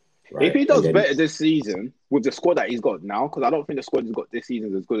 Right? If he does better this season with the squad that he's got now, because I don't think the squad he's got this season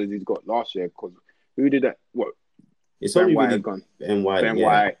is as good as he's got last year. Because who did that? What? It's only really gone. Ben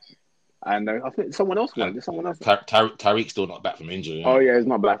White. And I think someone else won. There's someone else. Tariq's still not back from injury. Oh yeah, he's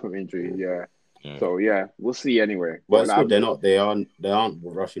not back from injury. Yeah. So we'll see anyway. Well, it's good. They aren't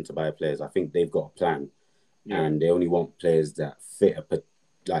rushing to buy players. I think they've got a plan, and they only want players that fit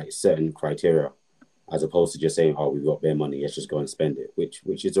certain criteria, as opposed to just saying, "Oh, we've got bare money, let's just go and spend it,"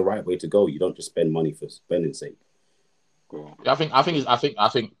 which is the right way to go. You don't just spend money for spending's sake. Cool. Yeah, I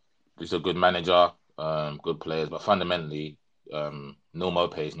think he's a good manager, good players, but fundamentally, No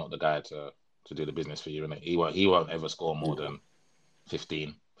Mope is not the guy to do the business for you, and he won't ever score more than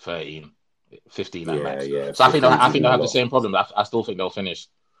 15, 13. 15 at max. Yeah. So I think they'll have the same problem. I still think they'll finish.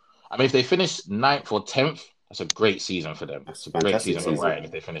 I mean, if they finish 9th or 10th, that's a great season for them. It's a great season for Brighton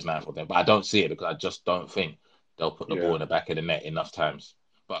if they finish 9th or 10th. But I don't see it because I just don't think they'll put the ball in the back of the net enough times.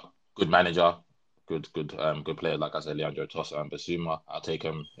 But good manager, good player. Like I said, Leandro Trossard and Basuma. I'll take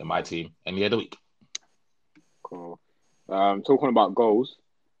him in my team any other week. Cool. Talking about goals,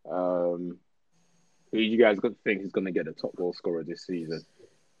 who do you guys think is going to get the top goal scorer this season?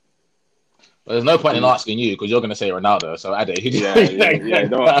 But there's no point in asking you because you're going to say Ronaldo. So Ade, yeah.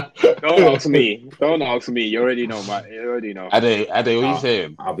 Don't ask me. Don't ask me. You already know, man. You already know. Ade, what are you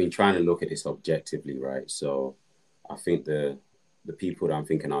saying? I've been trying to look at this objectively, right? So I think the people that I'm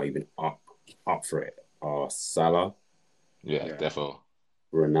thinking are even up for it are Salah, Defo,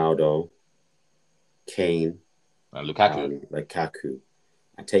 Ronaldo, Kane, and Lukaku.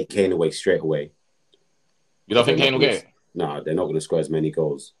 I take Kane away straight away. You don't think Kane will get it? No, they're not going to score as many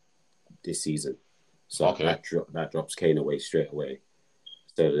goals this season. So that drops Kane away straight away.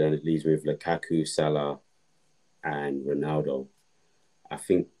 So then it leaves me with Lukaku, Salah, and Ronaldo. I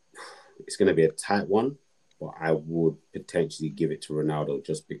think it's going to be a tight one, but I would potentially give it to Ronaldo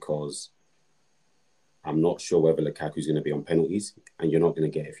just because I'm not sure whether Lukaku's going to be on penalties, and you're not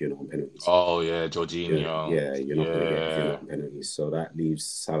going to get if you're not on penalties. Oh, yeah, Jorginho. You're not going to get if you're not on penalties. So that leaves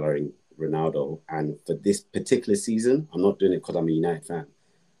Salah and Ronaldo. And for this particular season, I'm not doing it because I'm a United fan.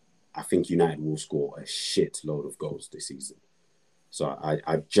 I think United will score a shit load of goals this season. So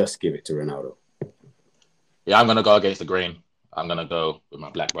I just give it to Ronaldo. Yeah, I'm going to go against the grain. I'm going to go with my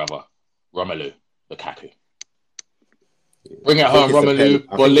black brother, Romelu Lukaku. Bring it home, Romelu,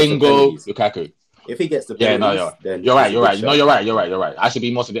 Bolingo, Lukaku. If he gets the Yeah, no, penalties, then you're right. it's a You're big right. No, shout. you're right. I should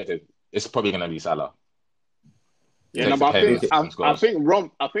be more subjective. It's probably going to be Salah. Yeah, no, Takes the but pens and I scores.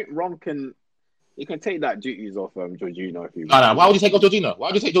 think Rom can he can take that duties off Jorginho if he No, wants no. to. Why would you take off Jorginho? Why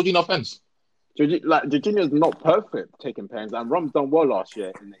would you take Jorginho off pens? Jorginho's not perfect taking pens, and Rom's done well last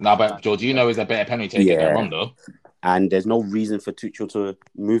year. No, but Jorginho is a better penalty taker than Rom, though. And there's no reason for Tuchel to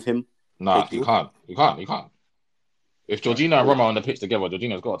move him. Nah, you can't. If Jorginho and Rom are on the pitch together,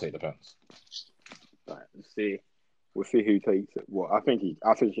 Jorginho's got to take the pens. Right, we'll see who takes it. Well, I think he's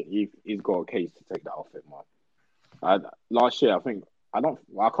got a case to take that off it, man. Last year, I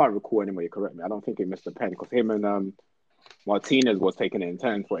can't recall anyway. Correct me. I don't think he missed a pen because him and Martinez was taking it in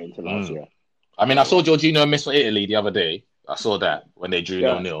turn for Inter last year. I mean, I saw Jorginho miss for Italy the other day. I saw that when they drew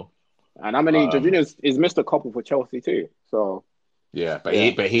 0-0. And how many Jorginho's is missed a couple for Chelsea too. So but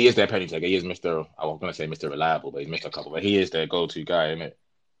he is their penalty taker. He is Mr. I was gonna say Mr. Reliable, but he's missed a couple. But he is their go-to guy, isn't it?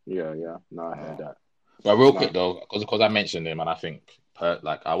 Yeah. No, I heard that. But real quick though, because I mentioned him, and I think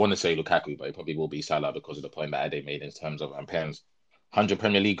I want to say Lukaku, but it probably will be Salah because of the point that Ade made in terms of pens. 100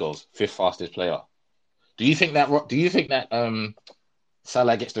 Premier League goals, 5th fastest player. Do you think that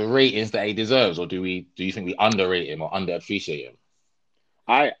Salah gets the ratings that he deserves, or do you think we underrate him or underappreciate him?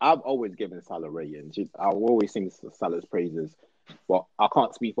 I've always given Salah ratings. I've always sing Salah's praises. Well, I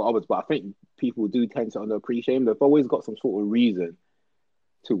can't speak for others, but I think people do tend to underappreciate him. They've always got some sort of reason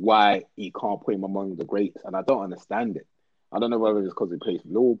to why he can't put him among the greats, and I don't understand it. I don't know whether it's because he plays for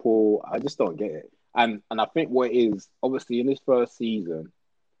Liverpool. I just don't get it. And I think what it is, obviously, in his first season,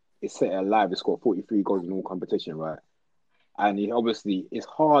 it's set alive. He scored 43 goals in all competition, right? And it's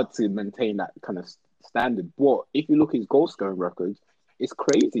hard to maintain that kind of standard. But if you look at his goal scoring records, it's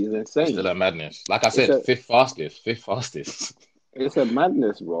crazy. It's insane. It's still a madness. Like I said, 5th fastest. It's a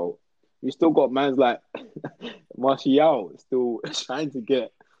madness, bro. You still got mans like Martial still trying to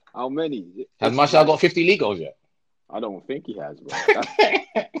get how many? Has Martial got 50 league goals yet? I don't think he has, bro.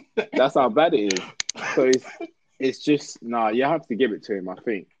 That's how bad it is. So it's just you have to give it to him. I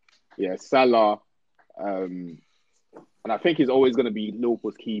think, Salah, and I think he's always going to be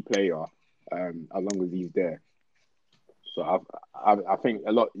Liverpool's key player, as long as he's there. So I think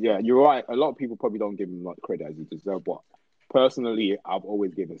a lot. Yeah, you're right. A lot of people probably don't give him like credit as he deserves, but personally, I've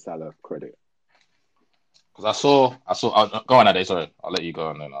always given Salah credit. Because I saw. Go on, Ade. Sorry, I'll let you go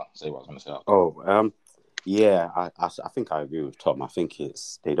and then I'll say what I was going to say. Yeah, I think I agree with Tom. I think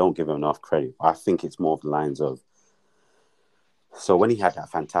they don't give him enough credit. I think it's more of the lines of. So when he had that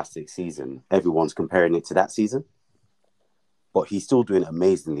fantastic season, everyone's comparing it to that season, but he's still doing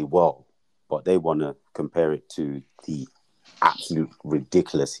amazingly well. But they want to compare it to the absolute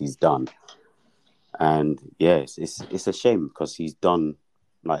ridiculous he's done. And yes, it's a shame because he's done,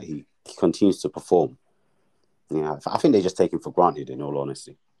 like he continues to perform. Yeah, I think they just take him for granted, in all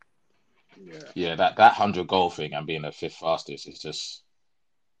honesty. Yeah, that 100 goal thing and being the 5th fastest is just,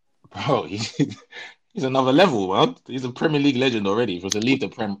 bro. He's another level, man. He's a Premier League legend already. If he was to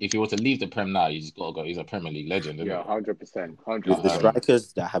leave the Prem now, he's got to go. He's a Premier League legend. 100%. With the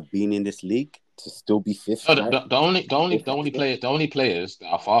strikers that have been in this league to still be 5th. No, the only players that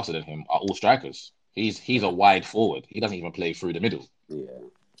are faster than him are all strikers. He's a wide forward. He doesn't even play through the middle. Yeah.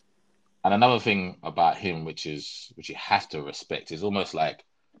 And another thing about him, which you have to respect, is almost like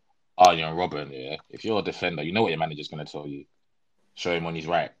Arjen Robben. Yeah, if you're a defender, you know what your manager's going to tell you. Show him on his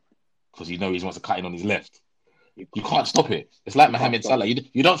right, because you know he wants to cut in on his left. You can't stop it. It's like Mohamed Salah.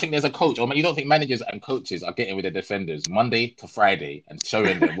 You don't think there's a coach, or you don't think managers and coaches are getting with their defenders Monday to Friday and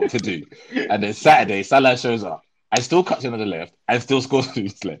showing them what to do, and then Saturday Salah shows up and still cuts in on the left and still scores on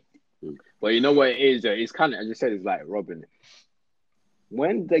his left. Well, you know what it is? It's kind of, as you said, it's like Robben.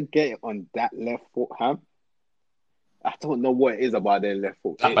 When they get on that left foot, I don't know what it is about their left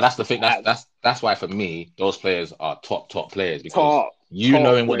foot. But that's the thing. That's why for me, those players are top players, because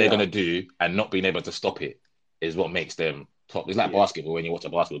knowing what they're gonna do and not being able to stop it is what makes them top. It's like basketball. When you watch a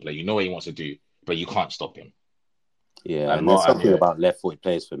basketball player, you know what he wants to do, but you can't stop him. Yeah, and there's something about left-footed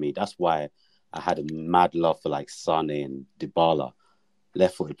players for me. That's why I had a mad love for like Sane and Dybala.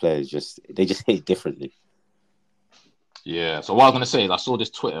 Left-footed players they just hit differently. Yeah. So what I was gonna say is I saw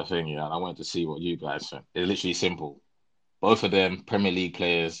this Twitter thing, and I wanted to see what you guys think. It's literally simple. Both of them Premier League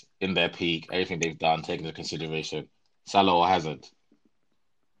players in their peak, everything they've done, taken into consideration. Salah or Hazard?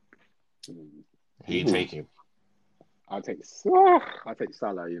 Who you taking? I'll take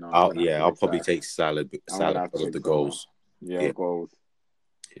Salah. You know. I'll probably take Salah because of the goals. Goals.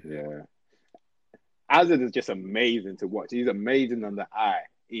 Yeah. Hazard is just amazing to watch. He's amazing on the eye.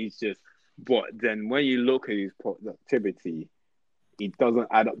 But then when you look at his productivity, he doesn't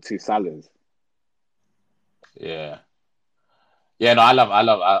add up to Salah's. Yeah. Yeah, no,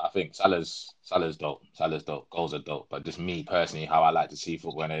 I think Salah's dope. Salah's dope. Goals are dope. But just me personally, how I like to see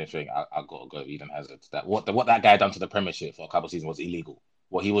football and everything, I gotta go Eden Hazard. What that guy done to the Premiership for a couple of seasons was illegal.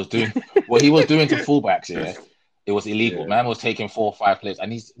 What he was doing to fullbacks, yeah, it was illegal. Yeah. Man was taking 4 or 5 players,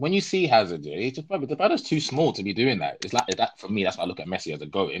 and when you see Hazard, yeah, he's just the brother's too small to be doing that. It's like that for me. That's why I look at Messi as a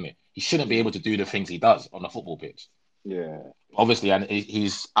goat, innit? He shouldn't be able to do the things he does on the football pitch. Yeah. Obviously, and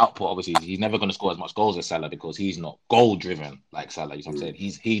his output, obviously, he's never going to score as much goals as Salah because he's not goal driven like Salah. You know what I'm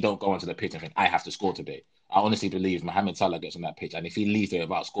saying? He don't go onto the pitch and think I have to score today. I honestly believe Mohamed Salah gets on that pitch, and if he leaves there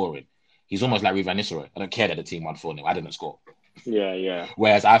without scoring, he's almost like Van Nistelrooy. I don't care that the team won 4-0. I didn't score. Yeah.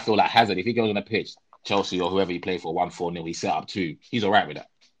 Whereas I feel like Hazard, if he goes on the pitch, Chelsea or whoever he played for 1-4-0, he set up 2. He's all right with that.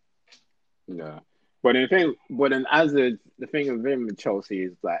 Yeah. But then Hazard, the thing with him with Chelsea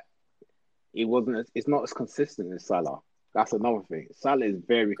is that it's not as consistent as Salah. That's another thing. Salah is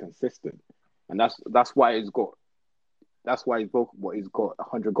very consistent, and that's why he's got 100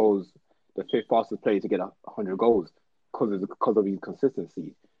 goals, the 5th fastest player to get 100 goals because of his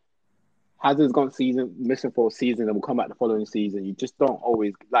consistency. Hazard's gone missing for a season, and will come back the following season. You just don't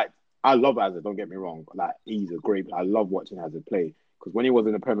always like. I love Hazard. Don't get me wrong. Like he's a great. I love watching Hazard play because when he was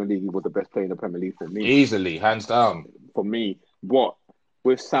in the Premier League, he was the best player in the Premier League for me. Easily, hands down. For me, but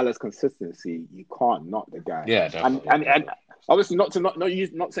with Salah's consistency, you can't knock the guy. Yeah, definitely. And obviously not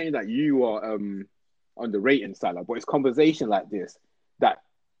saying that you are underrating Salah, but it's conversation like this that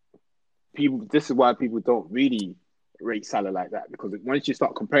people. This is why people don't really rate Salah like that, because once you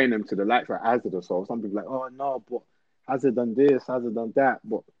start comparing them to the likes of Hazard or so, some people are like, oh no, but Hazard done this, Hazard done that,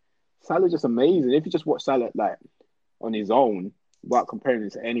 but Salah's just amazing. If you just watch Salah like on his own without comparing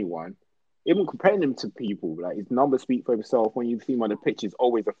him to anyone. Even comparing him to people, like his numbers speak for himself. When you see him on the pitch, he's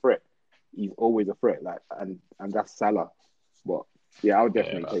always a threat. He's always a threat, like, and that's Salah. But yeah, I would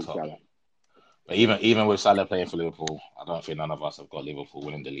definitely take Salah. But even with Salah playing for Liverpool, I don't think none of us have got Liverpool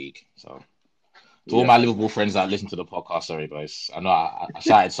winning the league. So to all my Liverpool friends that listen to the podcast, sorry guys, I know I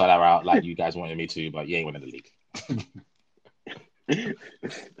shouted Salah out like you guys wanted me to, but you ain't winning the league.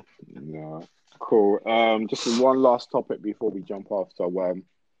 No, cool. Just one last topic before we jump off. So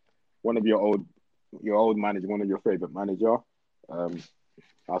one of your old manager, one of your favorite manager,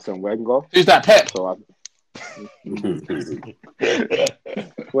 Arsene Wenger. Who's that, Pep? So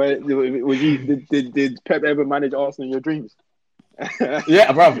did Pep ever manage Arsenal in your dreams?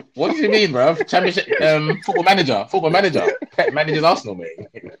 Yeah, bro. What do you mean, bro? Championship football manager. Pep manages Arsenal, mate.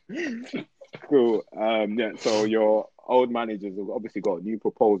 Cool. Yeah. So your old managers have obviously got a new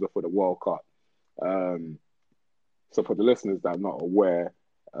proposal for the World Cup. So for the listeners that are not aware,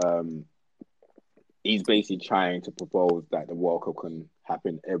 he's basically trying to propose that the World Cup can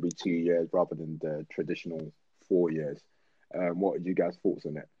happen every 2 years rather than the traditional 4 years. What are you guys' thoughts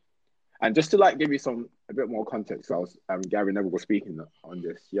on it? And just to like give you a bit more context, Gary Neville was speaking on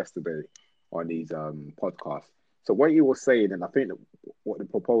this yesterday on his podcast. So what he was saying, and I think that what the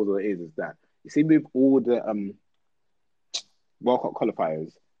proposal is that you see with all the World Cup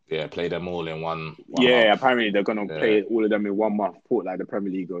qualifiers. Yeah, play them all in one yeah, month. Apparently they're gonna play all of them in 1 month, put like the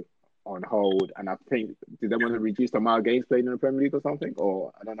Premier League on hold. And I think did they want to reduce the amount of games played in the Premier League or something?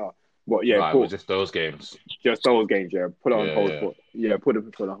 Or I don't know. But yeah, it was just those games. Just those games, yeah. Put it on hold put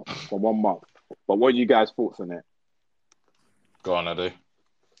it for 1 month. But what are you guys' thoughts on it? Go on, Adu.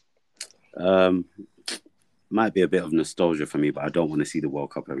 Might be a bit of nostalgia for me, but I don't want to see the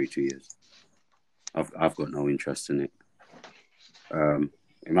World Cup every 2 years. I've got no interest in it.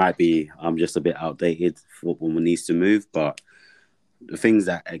 It might be I'm just a bit outdated. Football needs to move, but the things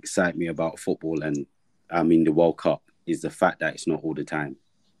that excite me about football and the World Cup is the fact that it's not all the time.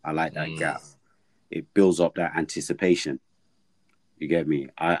 I like that gap. It builds up that anticipation. You get me?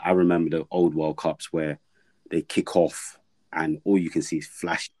 I remember the old World Cups where they kick off and all you can see is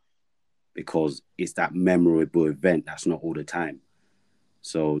flash because it's that memorable event that's not all the time.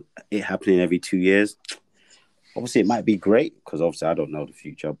 So it happening every 2 years, obviously it might be great because obviously I don't know the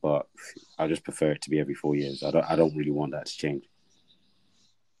future, but I just prefer it to be every 4 years. I don't really want that to change.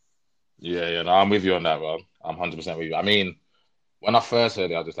 Yeah, no, I'm with you on that, bro. I'm 100% with you. I mean, when I first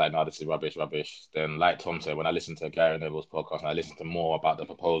heard it, I was just like, no, this is rubbish. Then, like Tom said, when I listened to Gary Neville's podcast and I listened to more about the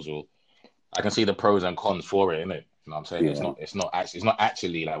proposal, I can see the pros and cons for it, innit? You know what I'm saying? Yeah. It's not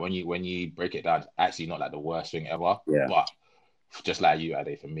actually like when you break it down, it's actually not like the worst thing ever. Yeah. But just like you,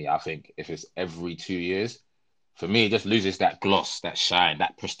 Ade, for me, I think if it's every 2 years, for me, it just loses that gloss, that shine,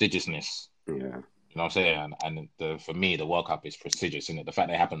 that prestigiousness. Yeah. You know what I'm saying? And for me, the World Cup is prestigious, innit? The fact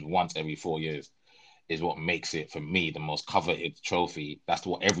that it happens once every 4 years is what makes it, for me, the most coveted trophy. That's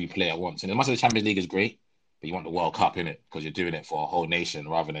what every player wants. And as much as the Champions League is great, but you want the World Cup, innit? Because you're doing it for a whole nation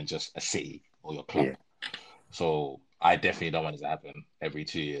rather than just a city or your club. Yeah. So I definitely don't want it to happen every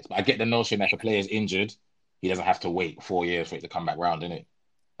 2 years. But I get the notion that if a player is injured, he doesn't have to wait 4 years for it to come back round, innit?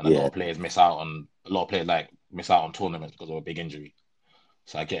 And Yeah, a lot of players like miss out on tournaments because of a big injury.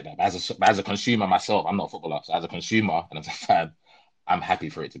 So I get that. But as a consumer myself, I'm not a footballer. So as a consumer and as a fan, I'm happy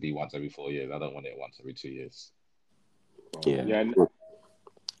for it to be once every 4 years. I don't want it once every 2 years. yeah, Yeah,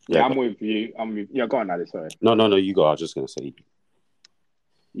 yeah. I'm with you. Yeah, go on, Ali. Sorry. No. You go. I was just gonna say.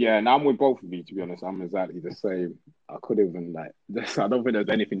 Yeah, and I'm with both of you. To be honest, I'm exactly the same. I could even like. I don't think there's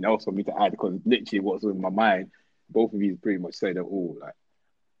anything else for me to add because literally what's in my mind. Both of you pretty much said it all. Like,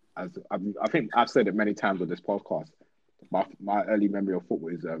 I think I've said it many times on this podcast. My early memory of football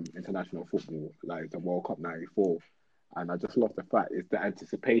is international football, like the World Cup '94, and I just love the fact it's the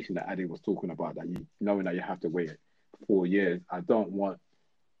anticipation that Adi was talking about. That you knowing that you have to wait 4 years. I don't want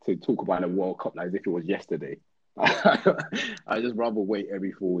to talk about the World Cup like as if it was yesterday. I just rather wait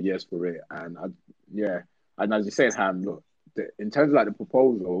every 4 years for it. Yeah, and as you said, Ham, look, in terms of like the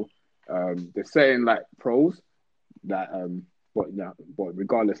proposal, they're saying like pros that but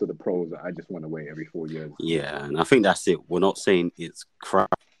regardless of the pros, I just want to wait every 4 years. Yeah, and I think that's it. We're not saying it's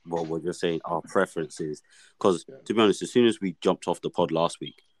crap, but we're just saying our preferences. Because to be honest, as soon as we jumped off the pod last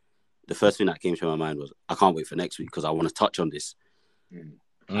week, the first thing that came to my mind was I can't wait for next week because I want to touch on this.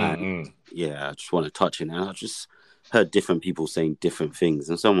 And yeah, I just want to touch it. And I just heard different people saying different things.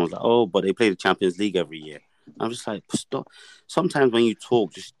 And someone was like, oh, but they play the Champions League every year. I'm just like, stop. Sometimes when you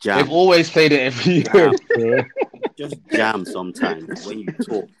talk, just jam. They've always played it every year. Just jam sometimes when you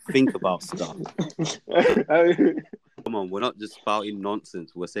talk. Think about stuff. Come on, we're not just spouting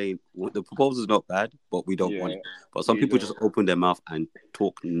nonsense. We're saying the proposal's not bad, but we don't want it. But some people just open their mouth and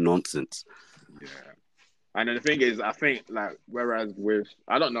talk nonsense. Yeah. And then the thing is, I think like whereas with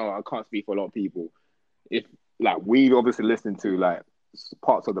I don't know, I can't speak for a lot of people. If like we obviously listen to like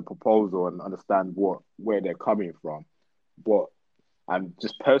parts of the proposal and understand where they're coming from, but and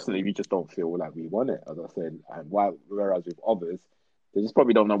just personally, we just don't feel like we want it, as I said. And whereas with others, they just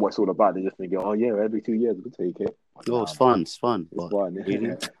probably don't know what it's all about. They just think, oh yeah, every 2 years we'll take it. Oh, it's fun. It's fun. It's fun.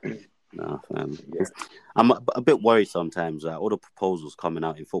 Really? No, fam. Yeah. I'm a bit worried sometimes. All the proposals coming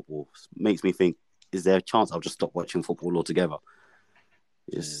out in football makes me think, is there a chance I'll just stop watching football altogether?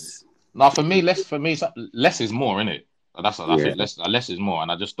 Yes. No, for me, less is more, innit? I think less is more, and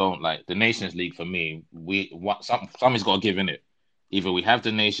I just don't like the Nations League. For me, something's got to give in it. Either we have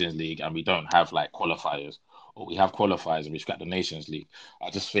the Nations League and we don't have like qualifiers, or we have qualifiers and we scrap the Nations League. I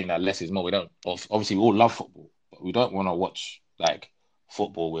just think that less is more. We don't obviously we all love football, but we don't want to watch like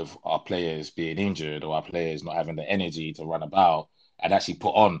football with our players being injured or our players not having the energy to run about and actually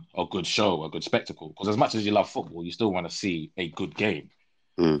put on a good show, a good spectacle. Because as much as you love football, you still want to see a good game.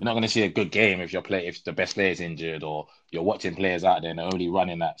 You're not going to see a good game if the best player is injured or you're watching players out there and they're only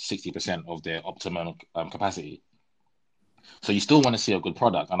running at 60% of their optimum capacity. So you still want to see a good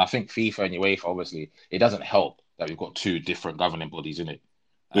product. And I think FIFA and UEFA, obviously, it doesn't help that we've got two different governing bodies in it.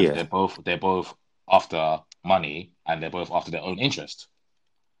 And they're both after money and they're both after their own interest.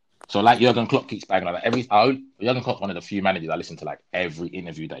 So like Jurgen Klopp keeps bagging on that. Jurgen Klopp's one of the few managers I listen to like every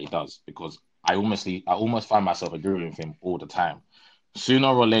interview that he does because I almost find myself agreeing with him all the time. Sooner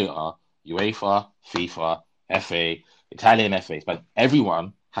or later, UEFA, FIFA, FA, Italian FAs, but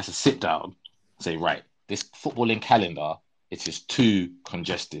everyone has to sit down and say, right, this footballing calendar, it's just too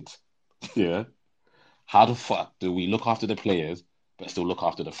congested. Yeah. How the fuck do we look after the players but still look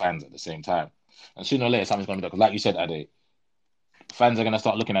after the fans at the same time? And sooner or later, something's going to be done. Because like you said, Ade, fans are going to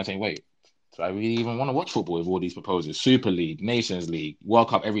start looking at it and saying, wait, do I really even want to watch football with all these proposals? Super League, Nations League, World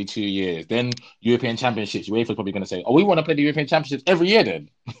Cup every 2 years, then European Championships. UEFA's probably going to say, oh, we want to play the European Championships every year then.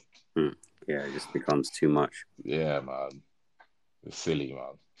 Yeah, it just becomes too much. Yeah, man. It's silly,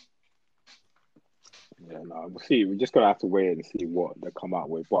 man. Yeah, no, we'll see. We're just going to have to wait and see what they come out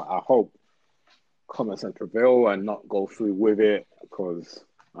with. But I hope comments and prevail and not go through with it because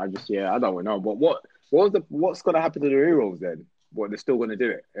I don't know. But what's going to happen to the Euros then? What, they're still going to do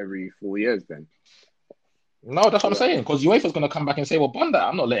it every 4 years then? No, that's what I'm saying. Because UEFA's going to come back and say, well, bun that.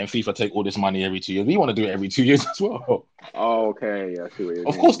 I'm not letting FIFA take all this money every 2 years. We want to do it every 2 years as well. Oh, okay. Yeah, I see what you're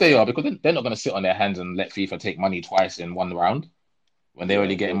Of course they are, because they're not going to sit on their hands and let FIFA take money twice in one round when they're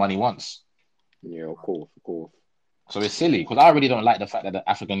only getting money once. Yeah, of course. So it's silly, because I really don't like the fact that the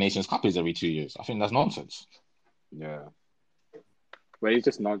African Nations Cup is every 2 years. I think that's nonsense. Yeah. But it's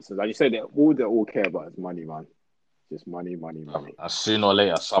just nonsense. Like you said, all they all care about is money, man. Just money. Sooner or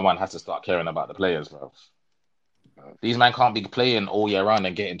later, someone has to start caring about the players, bro. These men can't be playing all year round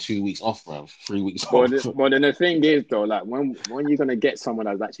and getting 2 weeks off, bro. 3 weeks off. But then the thing is, though, like when you're gonna get someone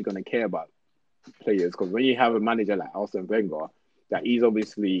that's actually gonna care about players, because when you have a manager like Arsene Wenger, that he's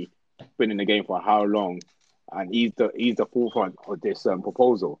obviously been in the game for how long, and he's the forefront of this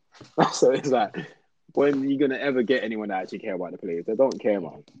proposal. So it's like, when are you gonna ever get anyone that actually care about the players? They don't care,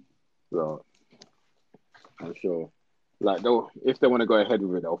 man. So I'm sure, like, if they want to go ahead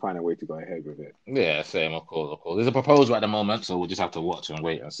with it, they'll find a way to go ahead with it. Yeah, same, of course. There's a proposal at the moment, so we'll just have to watch and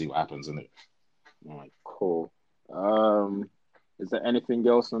wait and see what happens, isn't it? All right, cool. Is there anything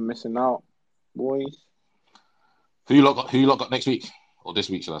else I'm missing out, boys? Who you lot got next week or this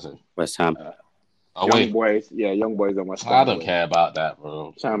week, shall I say? West Ham. Young boys and West Ham. I don't care about that,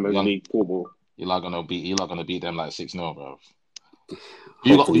 bro. Champions League football. You're not gonna beat them like 6-0, bro.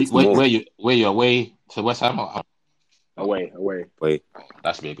 Where you away to West Ham? Away.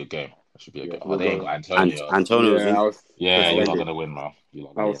 That should be a good game. That should be a good. We'll they ain't go. got Antonio. Antonio. You're not gonna win, man.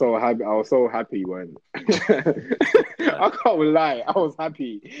 I was so happy when I can't lie. I was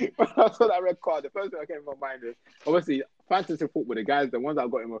happy when I saw that red card. The first thing that came to my mind is obviously fantasy football. The guys, the ones that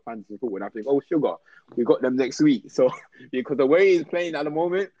got in with fantasy football, I think, oh sugar, we got them next week. So because the way he's playing at the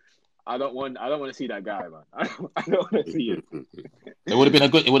moment, I don't want to see that guy, man. I don't want to see it. It would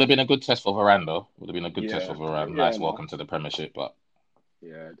have been a good test for Varane, though. Would have been a good test for Varane. Nice welcome to the Premiership, but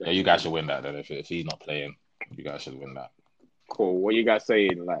you guys should win that. Then if he's not playing, you guys should win that. Cool. What are you guys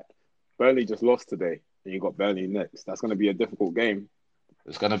saying? Like, Burnley just lost today, and you got Burnley next. That's going to be a difficult game.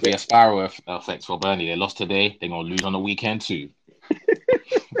 It's going to be a spiral effect for Burnley. They lost today. They're going to lose on the weekend too.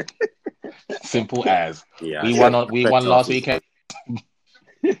 Simple as. Yeah, we won last weekend.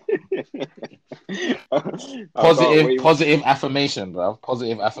 Positive affirmation, bro.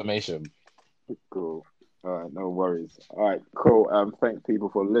 Positive affirmation. Cool. All right, no worries. All right, cool. Thank people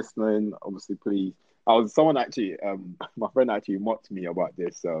for listening. Obviously, please. My friend actually mocked me about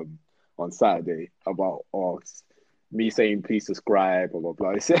this on Saturday about me saying please subscribe, blah blah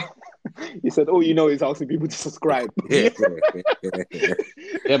blah. He said, all you know is asking people to subscribe. Yeah,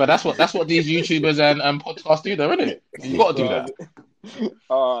 but that's what these YouTubers and podcasts do, though, isn't it? You got to do that.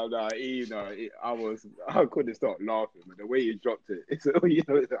 Oh no, I couldn't stop laughing, but the way you dropped it, it's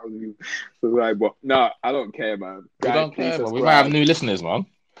like, but no, I don't care, man. We don't care, but we might have new listeners, man.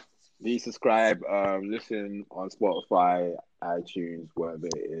 Please subscribe, listen on Spotify, iTunes, wherever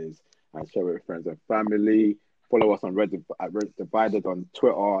it is, and share with friends and family. Follow us on Red Divided on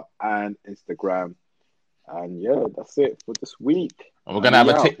Twitter and Instagram. And yeah, that's it for this week. And we're gonna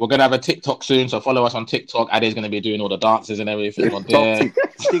have a TikTok soon, so follow us on TikTok. Ade's gonna be doing all the dances and everything on there.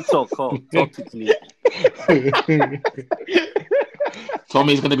 TikTok, talk to me.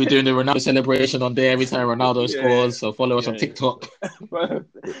 Tommy's gonna be doing the Ronaldo celebration on there every time Ronaldo scores. So follow us on TikTok.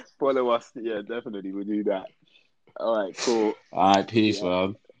 Follow us, yeah, definitely. We'll do that. All right, cool. All right, peace,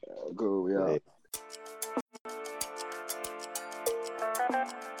 man. Cool, yeah.